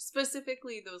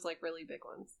 Specifically, those like really big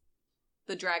ones,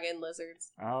 the dragon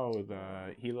lizards. Oh,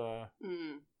 the Gila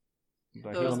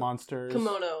Those monsters.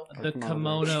 Kimono. The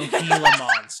Kimono. kimono Gila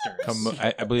monsters.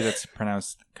 I believe that's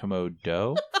pronounced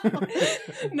Komodo.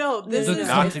 No, this The- is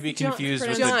Not to be confused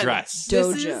with the John, dress. This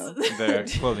Dojo. is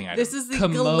The clothing item. this is the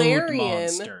Commode Galarian.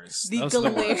 monsters. The Those are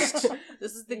the worst. Galarian.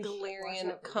 This is the Watch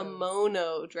Galarian out for those.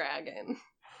 kimono dragon.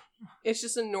 It's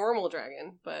just a normal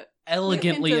dragon, but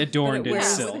Elegantly with a hint of- adorned in with a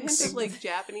silks. hint of like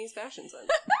Japanese fashion sense.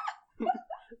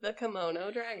 The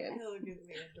kimono dragon.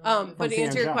 But From to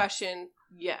answer your Tianjin. question,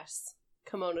 yes,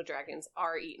 kimono dragons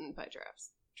are eaten by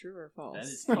giraffes. True or false? That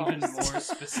is False. even more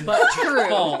specific. But true.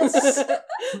 False.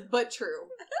 But true.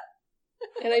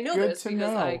 And I know Good this to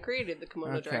because know. I created the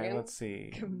kimono Okay, dragon. let's see.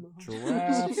 Kimono.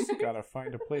 Giraffes. Gotta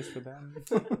find a place for them.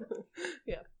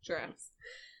 Yeah, giraffes.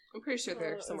 I'm pretty sure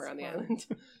they're Oh, somewhere on the that's fun. island.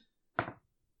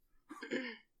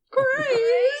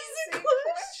 Crazy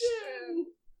question!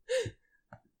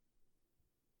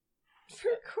 For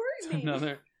Courtney.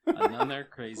 Another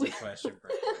crazy question for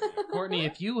Courtney. Courtney,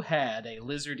 if you had a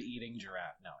lizard-eating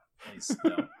giraffe, no, please,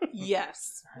 no.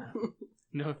 Yes.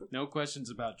 No questions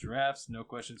about giraffes. No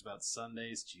questions about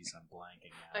Sundays. Jeez, I'm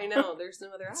blanking now. I know, there's no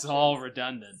other It's option. all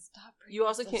redundant. Stop You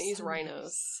also the can't use Sundays.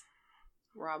 rhinos.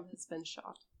 Rob has been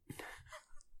shot.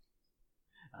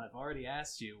 I've already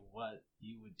asked you what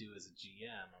you would do as a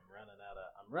GM.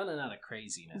 I'm running out of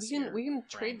craziness. We can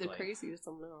trade the frankly. crazy to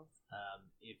someone else.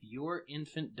 If your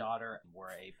infant daughter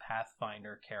were a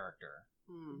Pathfinder character,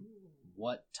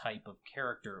 what type of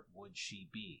character would she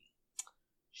be?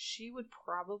 She would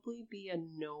probably be a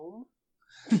gnome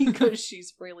because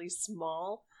she's really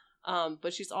small,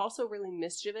 but she's also really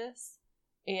mischievous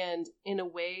and in a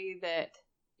way that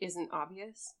isn't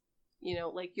obvious. You know,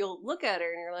 like you'll look at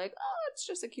her and you're like, oh, it's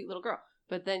just a cute little girl.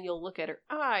 But then you'll look at her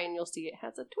eye and you'll see it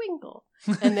has a twinkle.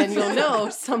 And then you'll know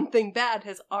something bad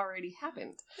has already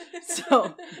happened.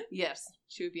 So, yes,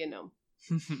 she would be a gnome.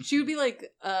 She would be like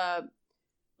the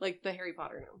Harry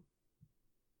Potter gnome.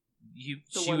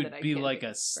 The She one would that I be can't like be a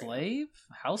right slave?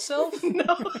 House elf?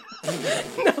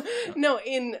 No,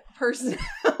 in personality.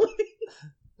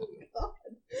 God.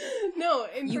 No,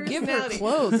 in You give her personality.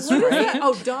 clothes, What is right? that?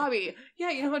 Oh, Dobby. Yeah,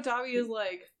 you know how Dobby is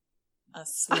like. A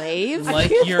slave? I Like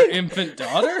can't your think- infant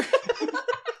daughter?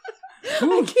 I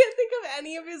can't think of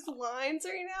any of his lines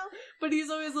right now, but he's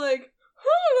always like,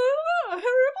 Harry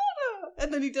Potter,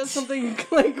 and then he does something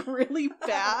like really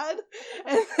bad,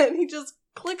 and then he just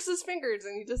clicks his fingers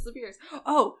and he disappears.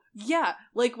 Oh yeah,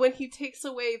 like when he takes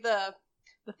away the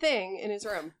thing in his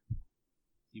room.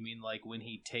 You mean like when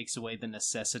he takes away the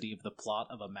necessity of the plot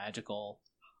of a magical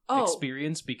Oh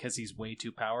experience because he's way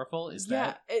too powerful? Is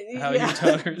yeah, that how your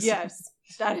daughter's? Yes,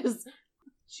 that is.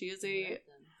 She is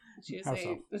House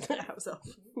a house elf.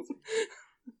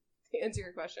 To answer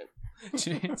your question,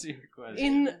 To answer your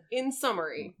question, in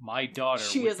summary, my daughter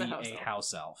She would is a be house a elf.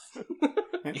 house elf.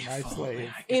 And If my only slave.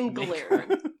 I could in make Galarian.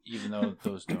 her- Even though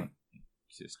those don't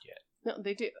exist yet. No,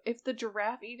 they do. If the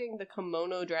giraffe eating the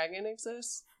kimono dragon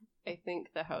exists, I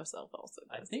think the house elf also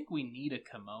I does. think we need a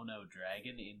kimono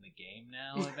dragon in the game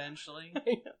now. Eventually, I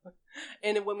I know.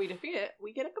 And when we defeat it,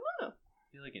 we get a kimono.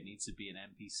 feel like it needs to be an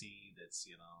NPC that's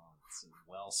it's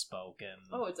well spoken.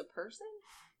 Oh, it's a person?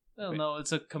 Well, no,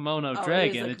 it's a kimono Oh, it is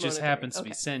dragon. a It just kimono happens dragon. to be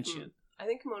Okay. sentient. I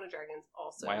think kimono dragons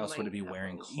also. Why else would it might be have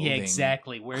wearing those. clothing? Yeah,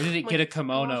 exactly. Where did it Oh get my a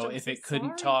kimono gosh, I'm if so it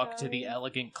couldn't sorry, talk to the guys.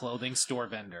 elegant clothing store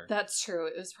vendor? That's true.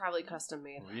 It was probably custom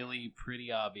made. Really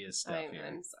pretty obvious stuff here.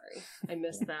 I'm sorry. I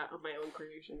missed that on my own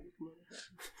creation. of kimono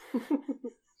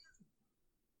dragon.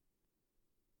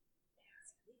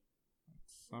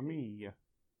 Sammy.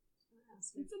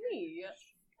 It's me,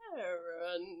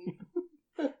 Aaron.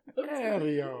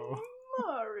 Ario.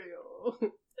 Mario.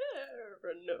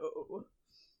 Aaron, no.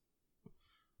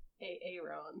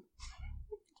 Aaron.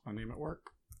 That's my name at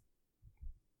work.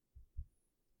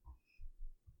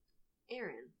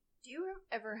 Aaron, do you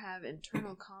ever have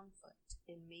internal conflict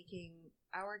in making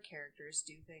our characters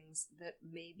do things that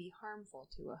may be harmful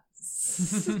to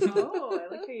us? Oh, I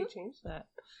like how you changed that.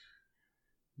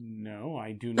 No,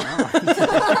 I do not.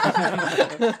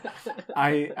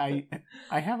 I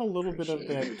have a little bit of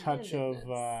that touch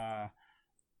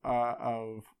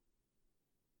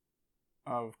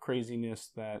of craziness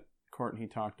that Courtney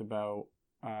talked about,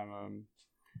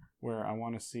 where I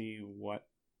want to see what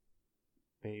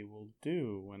they will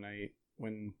do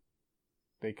when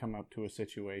they come up to a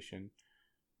situation.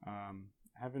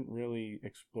 Haven't really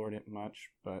explored it much,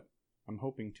 but I'm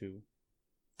hoping to.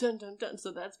 Dun dun dun.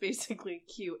 So that's basically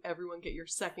cue. Everyone get your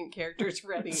second characters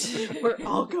ready. We're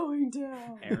all going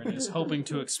down. Aaron is hoping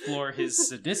to explore his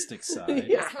sadistic side.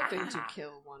 Yeah. He's hoping to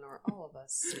kill one or all of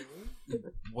us soon.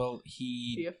 Well, Be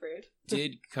he afraid.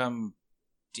 did come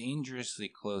dangerously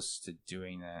close to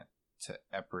doing that to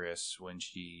Epirus when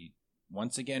she,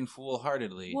 once again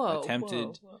foolhardily,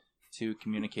 attempted to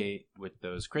communicate with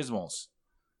those Chrismals.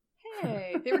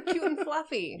 Hey, they were cute and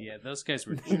fluffy. Yeah, those guys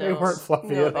were They No. weren't fluffy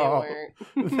No, at they all.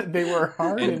 weren't. They were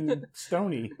hard and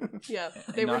stony. Yeah,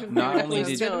 And they were not very only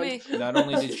did- stoned. Not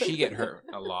only did she get hurt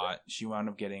a lot, she wound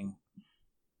up getting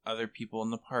other people in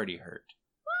the party hurt.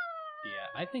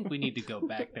 Yeah, I think we need to go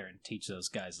back there and teach those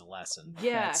guys a lesson.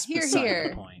 Yeah, That's here, beside here.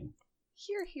 the point.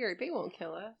 Here, they won't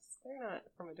kill us. They're not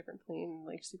from a different plane,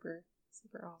 like super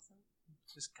awesome.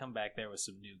 Just come back there with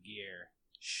some new gear.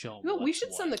 Show 'em No, we what's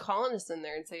should send the what. colonists in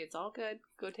there and say it's all good.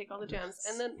 Go take all the gems,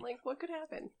 and then like, what could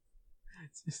happen?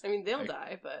 I mean, they'll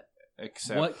die, but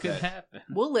Except What could that, happen?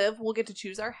 we'll live. We'll get to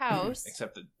choose our house.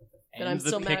 Except that But I'm And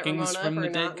still the mad at pickings Ramona from for the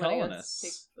not dead letting us colonists.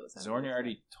 take those houses. Zornia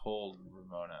already told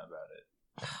Ramona about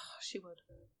it. She would.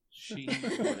 She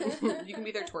You can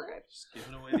be their tour guide. just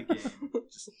giving away the game.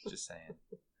 Just saying.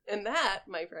 And that,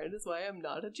 my friend, is why I'm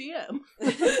not a GM.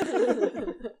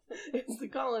 It's the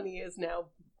colony is now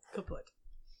kaput.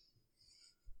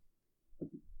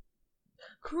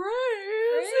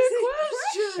 Crazy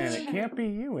question! And it can't be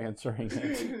you answering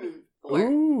it. 4,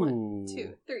 Ooh. 1,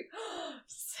 2, 3.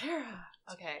 Sarah!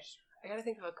 Okay, I gotta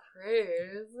think of a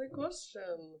crazy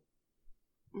question.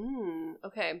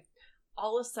 Okay.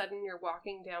 All of a sudden, you're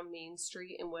walking down Main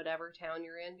Street in whatever town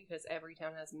you're in, because every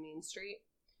town has a Main Street.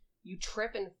 You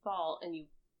trip and fall, and you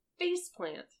face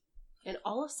plant, and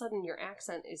all of a sudden, your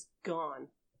accent is gone.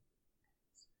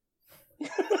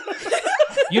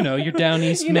 You know, your down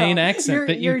east You know, Maine accent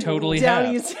that you your totally down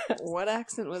have. east- What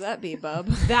accent would that be, bub?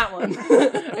 That one.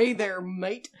 Hey there,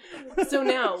 mate. So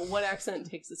now, what accent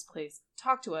takes its place?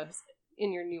 Talk to us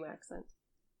in your new accent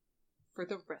for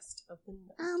the rest of the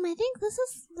night. I think this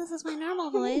is my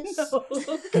normal voice. No,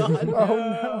 God, no.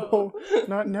 Oh no,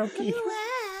 not Noki. You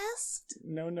asked.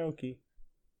 No Noki.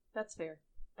 That's fair.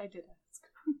 I did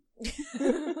ask.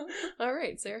 All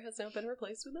right, Sarah has now been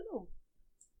replaced with a gnome.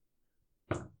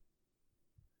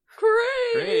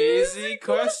 Crazy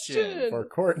question. For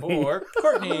Courtney. Or Oh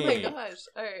Courtney. my gosh.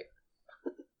 All right.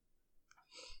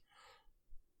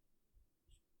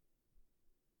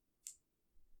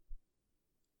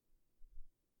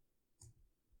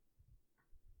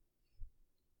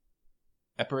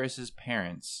 Epirus's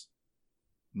parents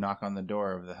knock on the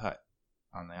door of the hut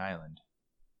on the island.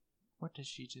 What does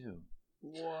she do?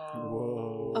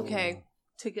 Whoa. Okay,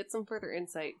 to get some further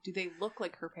insight, do they look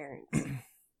like her parents?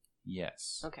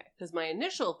 Yes. Okay, because my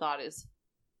initial thought is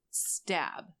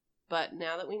stab, but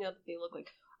now that we know that they look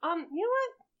like, you know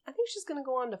what? I think she's gonna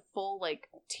go on to full like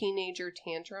teenager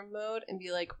tantrum mode and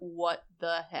be like, "What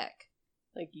the heck?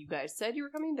 Like you guys said you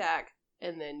were coming back,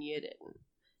 and then you didn't."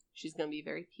 She's gonna be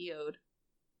very PO'd.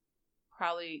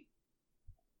 Probably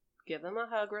give them a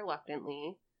hug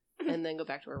reluctantly, and then go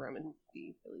back to her room and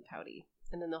be really pouty.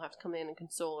 And then they'll have to come in and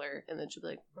console her, and then she'll be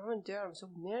like, "Mom and Dad, I'm so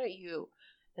mad at you,"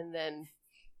 and then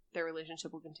their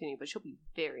relationship will continue, but she'll be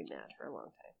very mad for a long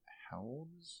time. How old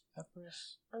is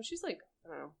Epirus? She's like, I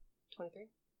don't know, 23?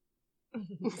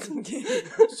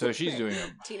 So she's doing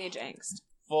a Teenage angst.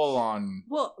 full-on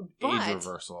Well, age but,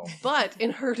 reversal. but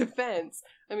in her defense,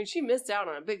 I mean, she missed out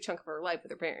on a big chunk of her life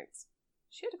with her parents.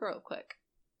 She had to grow up quick.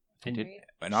 They did, Right?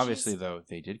 and obviously, though,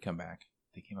 they did come back.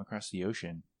 They came across the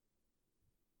ocean.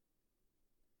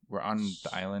 We're on the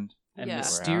island. And Yeah.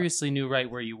 mysteriously knew right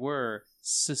where you were.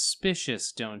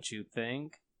 Suspicious, don't you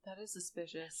think? That is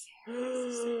suspicious.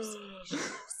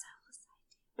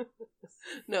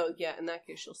 No, yeah, in that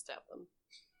case, she'll stab them.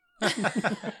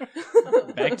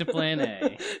 Back to plan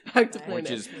A. Back to plan Which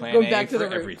A. is plan Going A back to for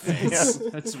the roots. everything. Yes.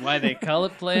 That's why they call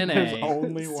it plan There's A.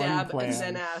 only one Stab plan. and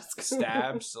then ask.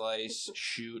 Stab, slice,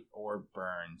 shoot, or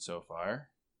burn so far.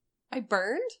 I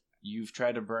burned? You've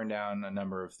tried to burn down a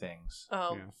number of things.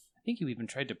 Oh. Yes. I think you even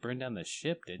tried to burn down the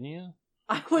ship, didn't you?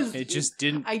 I was. It just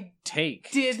didn't I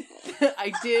take. did.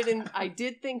 I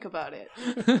did think about it.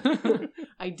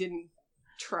 I didn't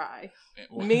try.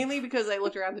 Mainly because I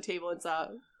looked around the table and saw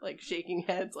like shaking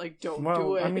heads, like don't do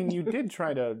Well, it. I mean, you did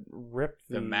try to rip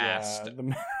The mast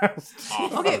the mast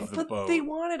off. okay, of the but boat. they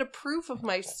wanted a proof of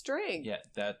my strength. Yeah,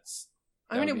 that's.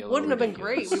 I that mean, would be it a wouldn't have little been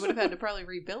great. ridiculous. We would have had to probably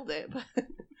rebuild it,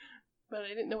 but I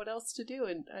didn't know what else to do,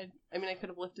 and I mean, I could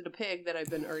have lifted a pig that I've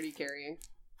been already carrying,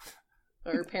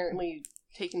 or apparently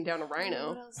taken down a What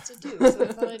rhino. else to do? So I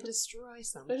thought I'd destroy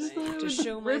something I just thought I to would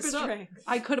show my rip it up. strength.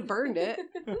 I could have burned it,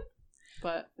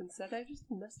 but instead I just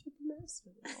messed with the mess.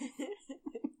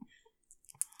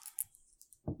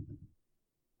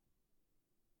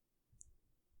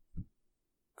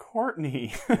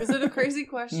 Courtney. Is it a crazy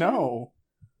question? No.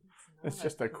 Not It's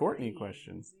just a Courtney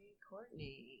question. crazy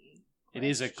Courtney. It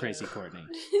is a crazy Courtney.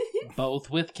 Both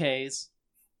with K's.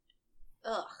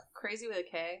 Ugh, crazy with a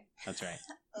K. That's right.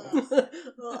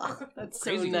 Ugh, that's so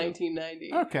Crazy girl.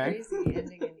 1990. Okay. Crazy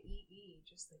ending in EE,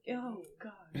 just like Oh me.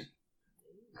 gosh,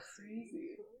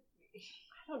 crazy.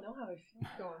 I don't know how I feel.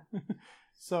 Go on.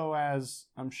 So, as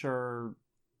I'm sure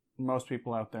most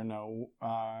people out there know,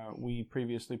 we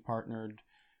previously partnered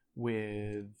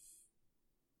with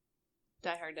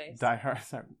Die Hard Days. Die Hard.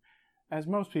 Sorry. As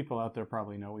most people out there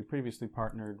probably know, we previously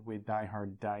partnered with Die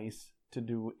Hard Dice to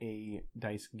do a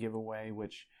dice giveaway,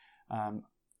 which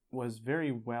was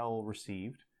very well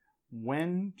received.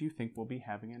 When do you think we'll be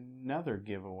having another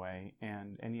giveaway,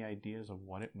 and any ideas of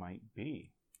what it might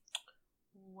be?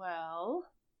 Well,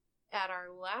 at our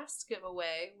last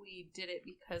giveaway, we did it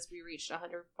because we reached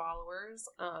 100 followers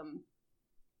on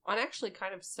actually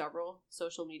kind of several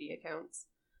social media accounts.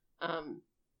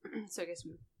 So I guess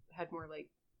we had more like,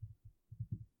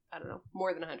 I don't know,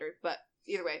 more than 100. But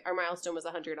either way, our milestone was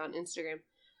 100 on Instagram.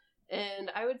 And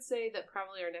I would say that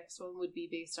probably our next one would be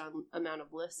based on amount of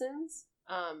listens,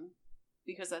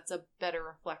 because that's a better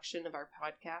reflection of our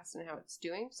podcast and how it's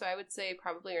doing. So I would say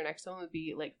probably our next one would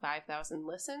be like 5,000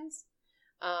 listens.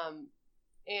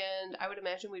 And I would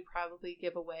imagine we'd probably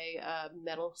give away a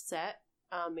metal set,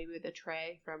 maybe with a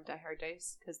tray from Die Hard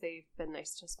Dice, because they've been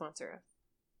nice to sponsor us.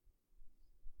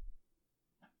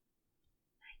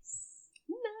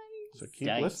 Nice. So keep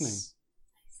Dice.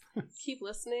 listening. Keep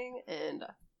listening and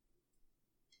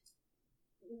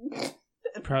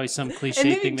Probably some And cliche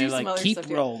maybe thing. do They're some like, other keep stuff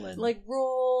too. rolling. like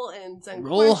roll and send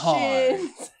Roll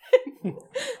questions.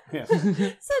 Yes. Send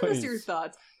us Please. your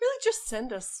thoughts. Really, just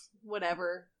send us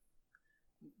whatever.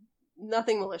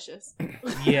 Nothing malicious.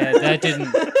 Yeah, that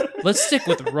didn't. Let's stick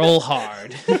with roll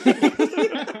hard.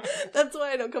 That's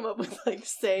why I don't come up with like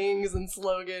sayings and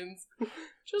slogans.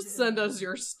 Just send us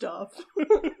your stuff.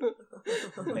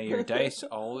 May your dice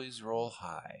always roll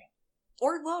high.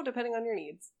 Or low, depending on your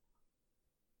needs.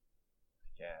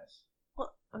 Yes.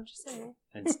 Well, I'm just saying.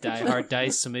 And it's Die Hard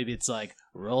Dice, so maybe it's like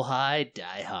roll high,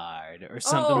 die hard, or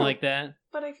something Oh. like that.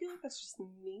 But I feel like that's just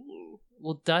mean.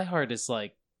 Well, Die Hard is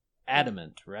like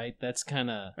adamant, right? That's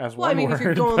kind of. As Well, I one mean, word, if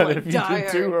you're going, but like, if you Die do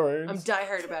two Hard, words, I'm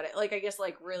diehard about it. Like, I guess,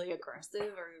 like, really aggressive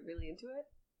or really into it.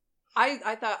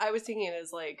 I thought, I was thinking it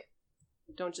as, like,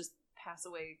 don't just pass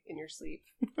away in your sleep.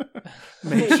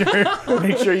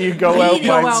 make sure you go You out go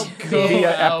by out via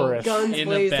out Epirus. Guns In a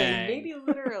blazing. bang. Maybe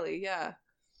literally, yeah.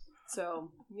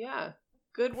 So, yeah.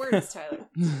 Good words, Tyler.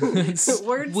 It's-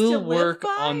 Words we'll to live work by?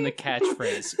 on the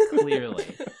catchphrase, clearly.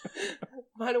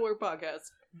 Final Word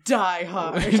Podcast. Die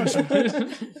Hard.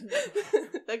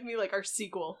 That can be like our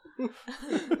sequel.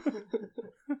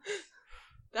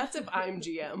 That's if I'm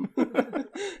GM.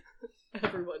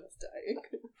 Everyone's dying.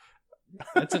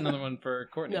 That's another one for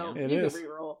Courtney. No, huh? It you is. can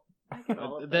reroll. I get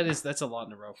all of That's a lot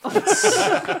in a row.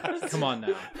 Come on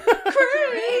now.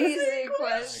 Crazy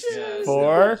question. Yes.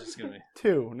 Four. It's gonna be-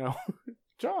 2. No.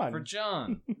 John. For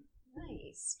John.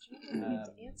 Nice. John, Um,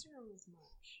 answer him as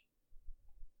much.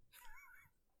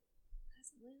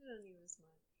 Hasn't landed on you as much.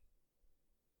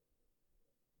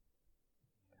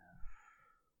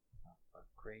 A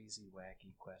crazy,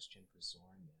 wacky question for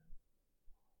Soren.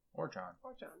 Or John.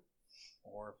 Or John.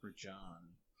 Or for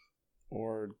John.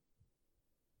 Or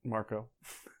Marco.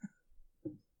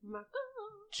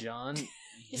 John,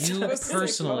 He's you so sick,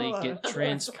 personally Lola. get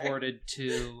transported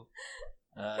to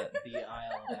the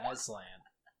Isle of Aslan.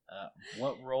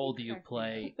 What role do you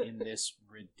play in this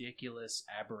ridiculous,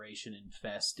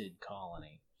 aberration-infested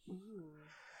colony?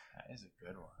 That is a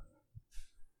good one.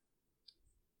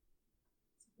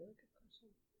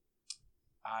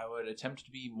 I would attempt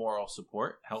to be moral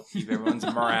support, help keep everyone's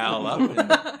morale up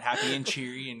and happy and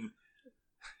cheery. And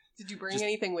Did you bring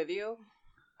anything with you?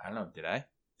 I don't know. Did I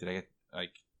I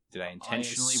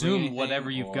intentionally assume bring anything, whatever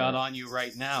you've or- got on you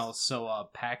right now. So a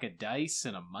pack of dice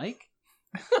and a mic.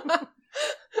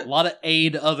 A lot of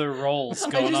aid other roles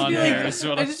going on here. Is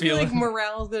what I I'm just feel feeling. like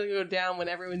morale's gonna go down when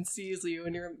everyone sees you,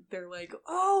 and they're like,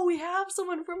 "Oh, we have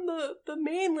someone from the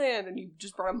mainland," and you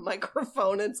just brought a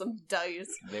microphone and some dice.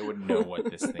 They wouldn't know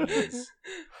what this thing is.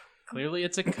 Clearly,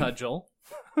 it's a cudgel.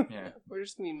 Yeah. We're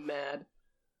just gonna be mad.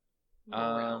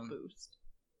 Morale Um, boost.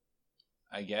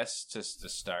 I guess just to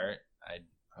start, I'd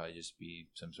probably just be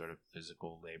some sort of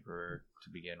physical laborer to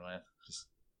begin with. Just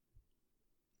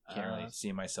can't really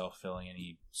see myself filling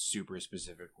any super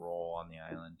specific role on the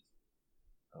island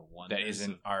that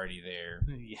isn't already there.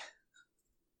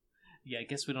 Yeah, I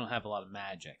guess we don't have a lot of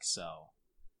magic, so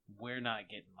we're not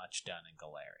getting much done in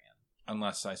Galarian.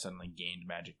 Unless I suddenly gained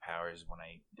magic powers when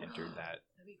I entered that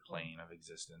That'd be cool. plane of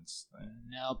existence.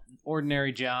 Nope,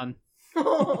 ordinary John.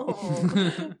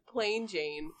 Oh, plain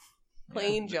Jane.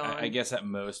 Plain Yeah. John. I guess at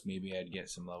most, maybe I'd get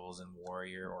some levels in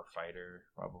warrior or fighter,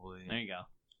 probably. There you go.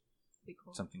 Be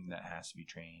cool. Something that has to be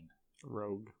trained.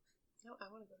 Rogue. No, I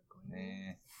want to go to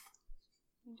Glen.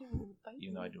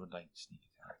 Even though I would like sneak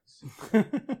attacks.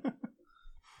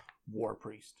 War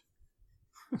priest.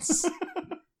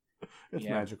 It's Yeah.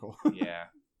 magical. Yeah.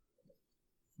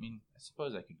 I mean, I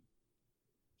suppose I could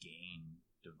gain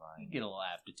divine. You get a little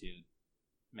aptitude,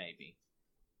 maybe.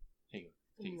 Take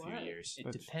a few What? years. It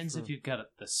That's depends true. if you've got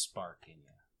the spark in you.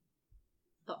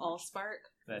 The Allspark?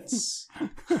 That's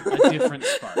a different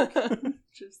spark.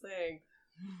 Just saying.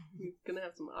 You're gonna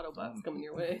have some Autobots coming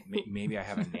your way. Maybe I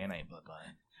have a nanite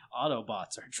bloodline.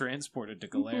 Autobots are transported to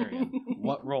Galarian.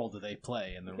 What role do they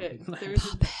play in the Okay, there's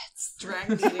a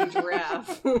dragon eating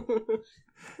giraffe.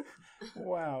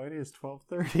 Wow, it is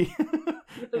 12:30,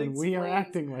 That and we are explains-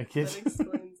 acting like That it.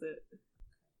 explains it.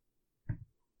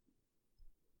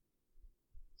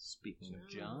 Speaking of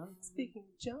John, Speaking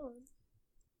of John.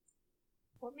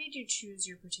 What made you choose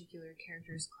your particular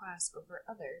character's class over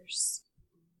others?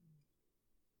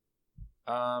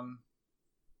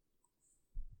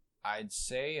 I'd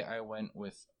say I went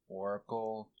with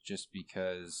Oracle just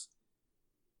because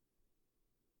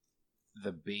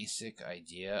the basic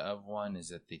idea of one is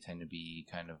that they tend to be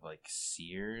kind of like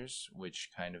seers,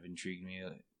 which kind of intrigued me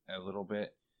a little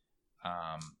bit.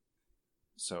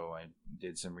 So I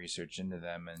did some research into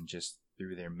them, and just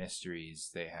through their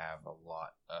mysteries, they have a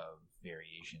lot of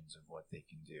variations of what they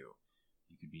can do.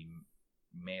 You could be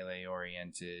melee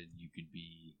oriented, you could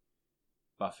be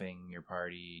buffing your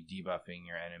party, debuffing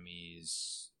your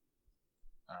enemies,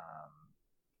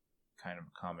 kind of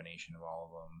a combination of all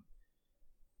of them.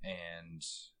 And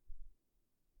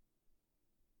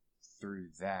through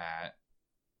that,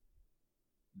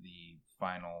 the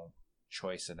final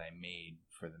choice that I made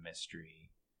for the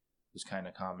mystery was kind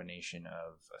of a combination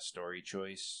of a story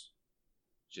choice,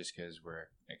 just because we're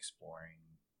exploring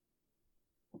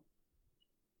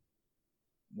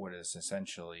what is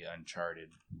essentially uncharted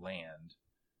land,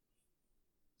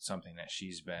 something that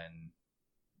she's been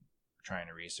trying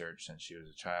to research since she was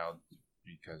a child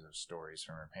because of stories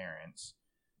from her parents,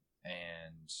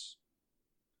 and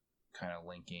kind of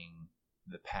linking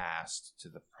the past to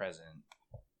the present,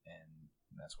 and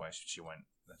that's why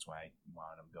that's why I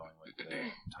wound up going with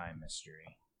the time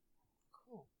mystery.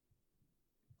 Cool.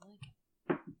 I like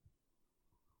it.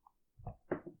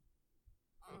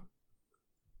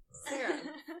 Sarah.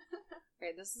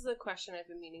 Alright, this is a question I've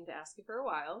been meaning to ask you for a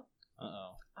while.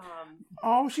 uh-oh.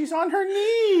 Oh, she's on her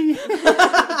knee.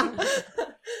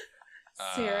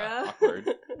 Sarah. Awkward.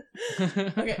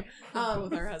 Okay.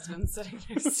 Both our husbands sitting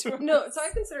next to us. No, so I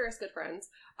consider us good friends.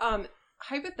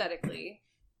 Hypothetically,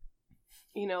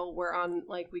 you know,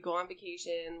 we go on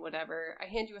vacation, whatever. I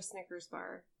hand you a Snickers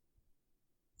bar.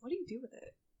 What do you do with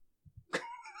it?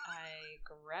 I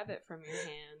grab it from your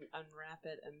hand, unwrap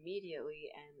it immediately,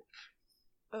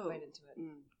 and bite into it.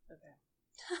 Okay.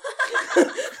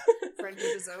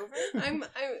 Friendship is over?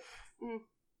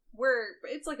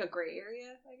 It's like a gray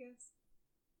area, I guess.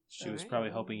 She was Alright. probably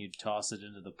hoping you'd toss it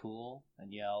into the pool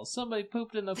and yell, "Somebody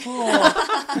pooped in the pool!"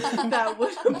 That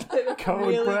would have been a Code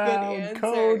really brown. good answer.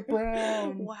 Code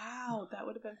brown. Wow, that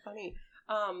would have been funny.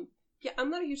 Yeah, I'm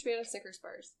not a huge fan of Snickers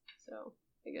bars, so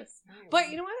I guess. But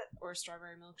you know what? Or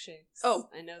strawberry milkshakes. Oh,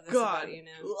 I know this God. about you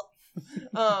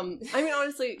now. I mean,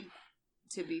 honestly,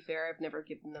 to be fair, I've never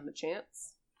given them a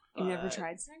chance. You never but-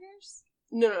 tried Snickers?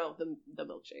 No, the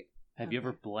milkshake. Have you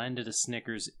ever blended a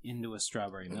Snickers into a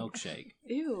strawberry milkshake?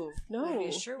 Ew, That'd be no.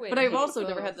 a sure way But to I've hate also both.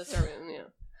 never had the strawberry.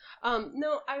 Yeah.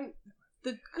 No,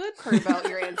 The good part about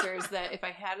your answer is that if I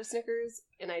had a Snickers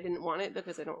and I didn't want it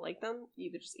because I don't like them,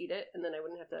 you could just eat it and then I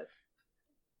wouldn't have to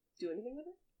do anything with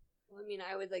it. Well, I mean,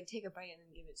 I would like take a bite and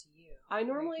then give it to you. I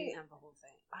normally You can have the whole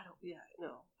thing. I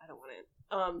don't want it.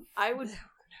 I would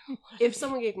if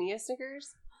someone gave me a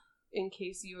Snickers, in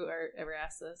case you are ever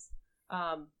asked this,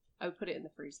 I would put it in the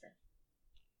freezer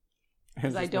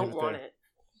because I don't want it.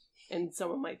 And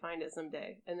someone might find it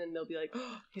someday, and then they'll be like,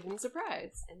 oh, hidden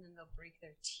surprise. And then they'll break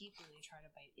their teeth when they try to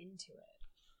bite into it.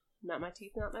 Not my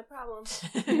teeth, not my problem.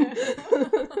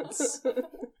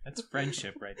 That's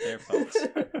friendship right there, folks.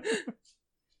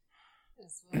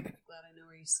 Yes, well, I'm glad I know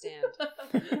where you stand.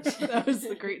 That was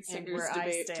the great And Snickers where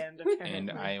debate. I stand, apparently.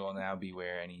 And I will now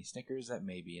beware any Snickers that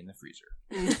may be in the freezer.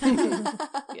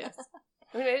 Yes.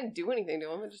 I mean, I didn't do anything to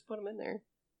them. I just put them in there.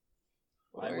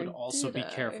 I Or would also did be I?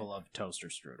 careful of toaster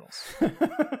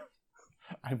strudels.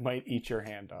 I might eat your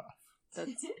hand off.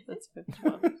 That's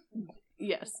well,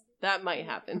 yes, that might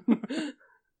happen.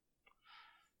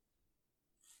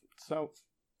 So,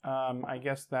 I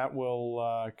guess that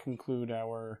will conclude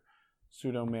our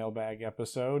pseudo mailbag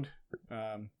episode.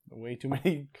 Way too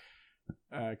many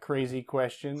crazy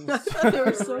questions. They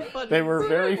were so funny. They were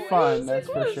very fun, that's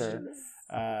for sure.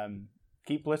 Questions.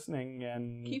 Keep listening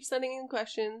and Keep sending in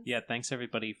questions. Yeah, thanks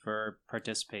everybody for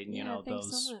participating. You Yeah, know, thanks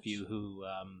so those much. few who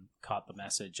caught the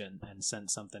message and sent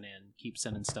something in. Keep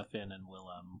sending stuff in, and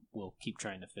we'll keep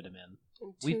trying to fit them in.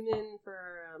 And We- tune in for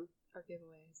our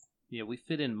giveaways. Yeah, we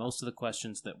fit in most of the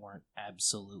questions that weren't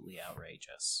absolutely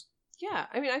outrageous. Yeah,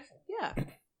 I mean,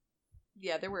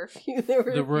 yeah, there were a few. There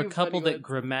were There were a few couple funny that ones.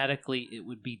 grammatically it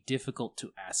would be difficult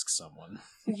to ask someone.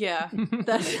 Yeah,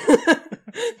 that's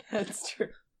that's true.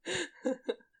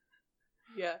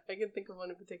 Yeah, I can think of one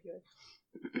in particular.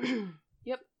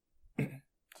 Yep.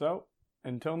 so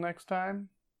until next time,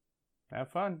 have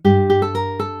fun.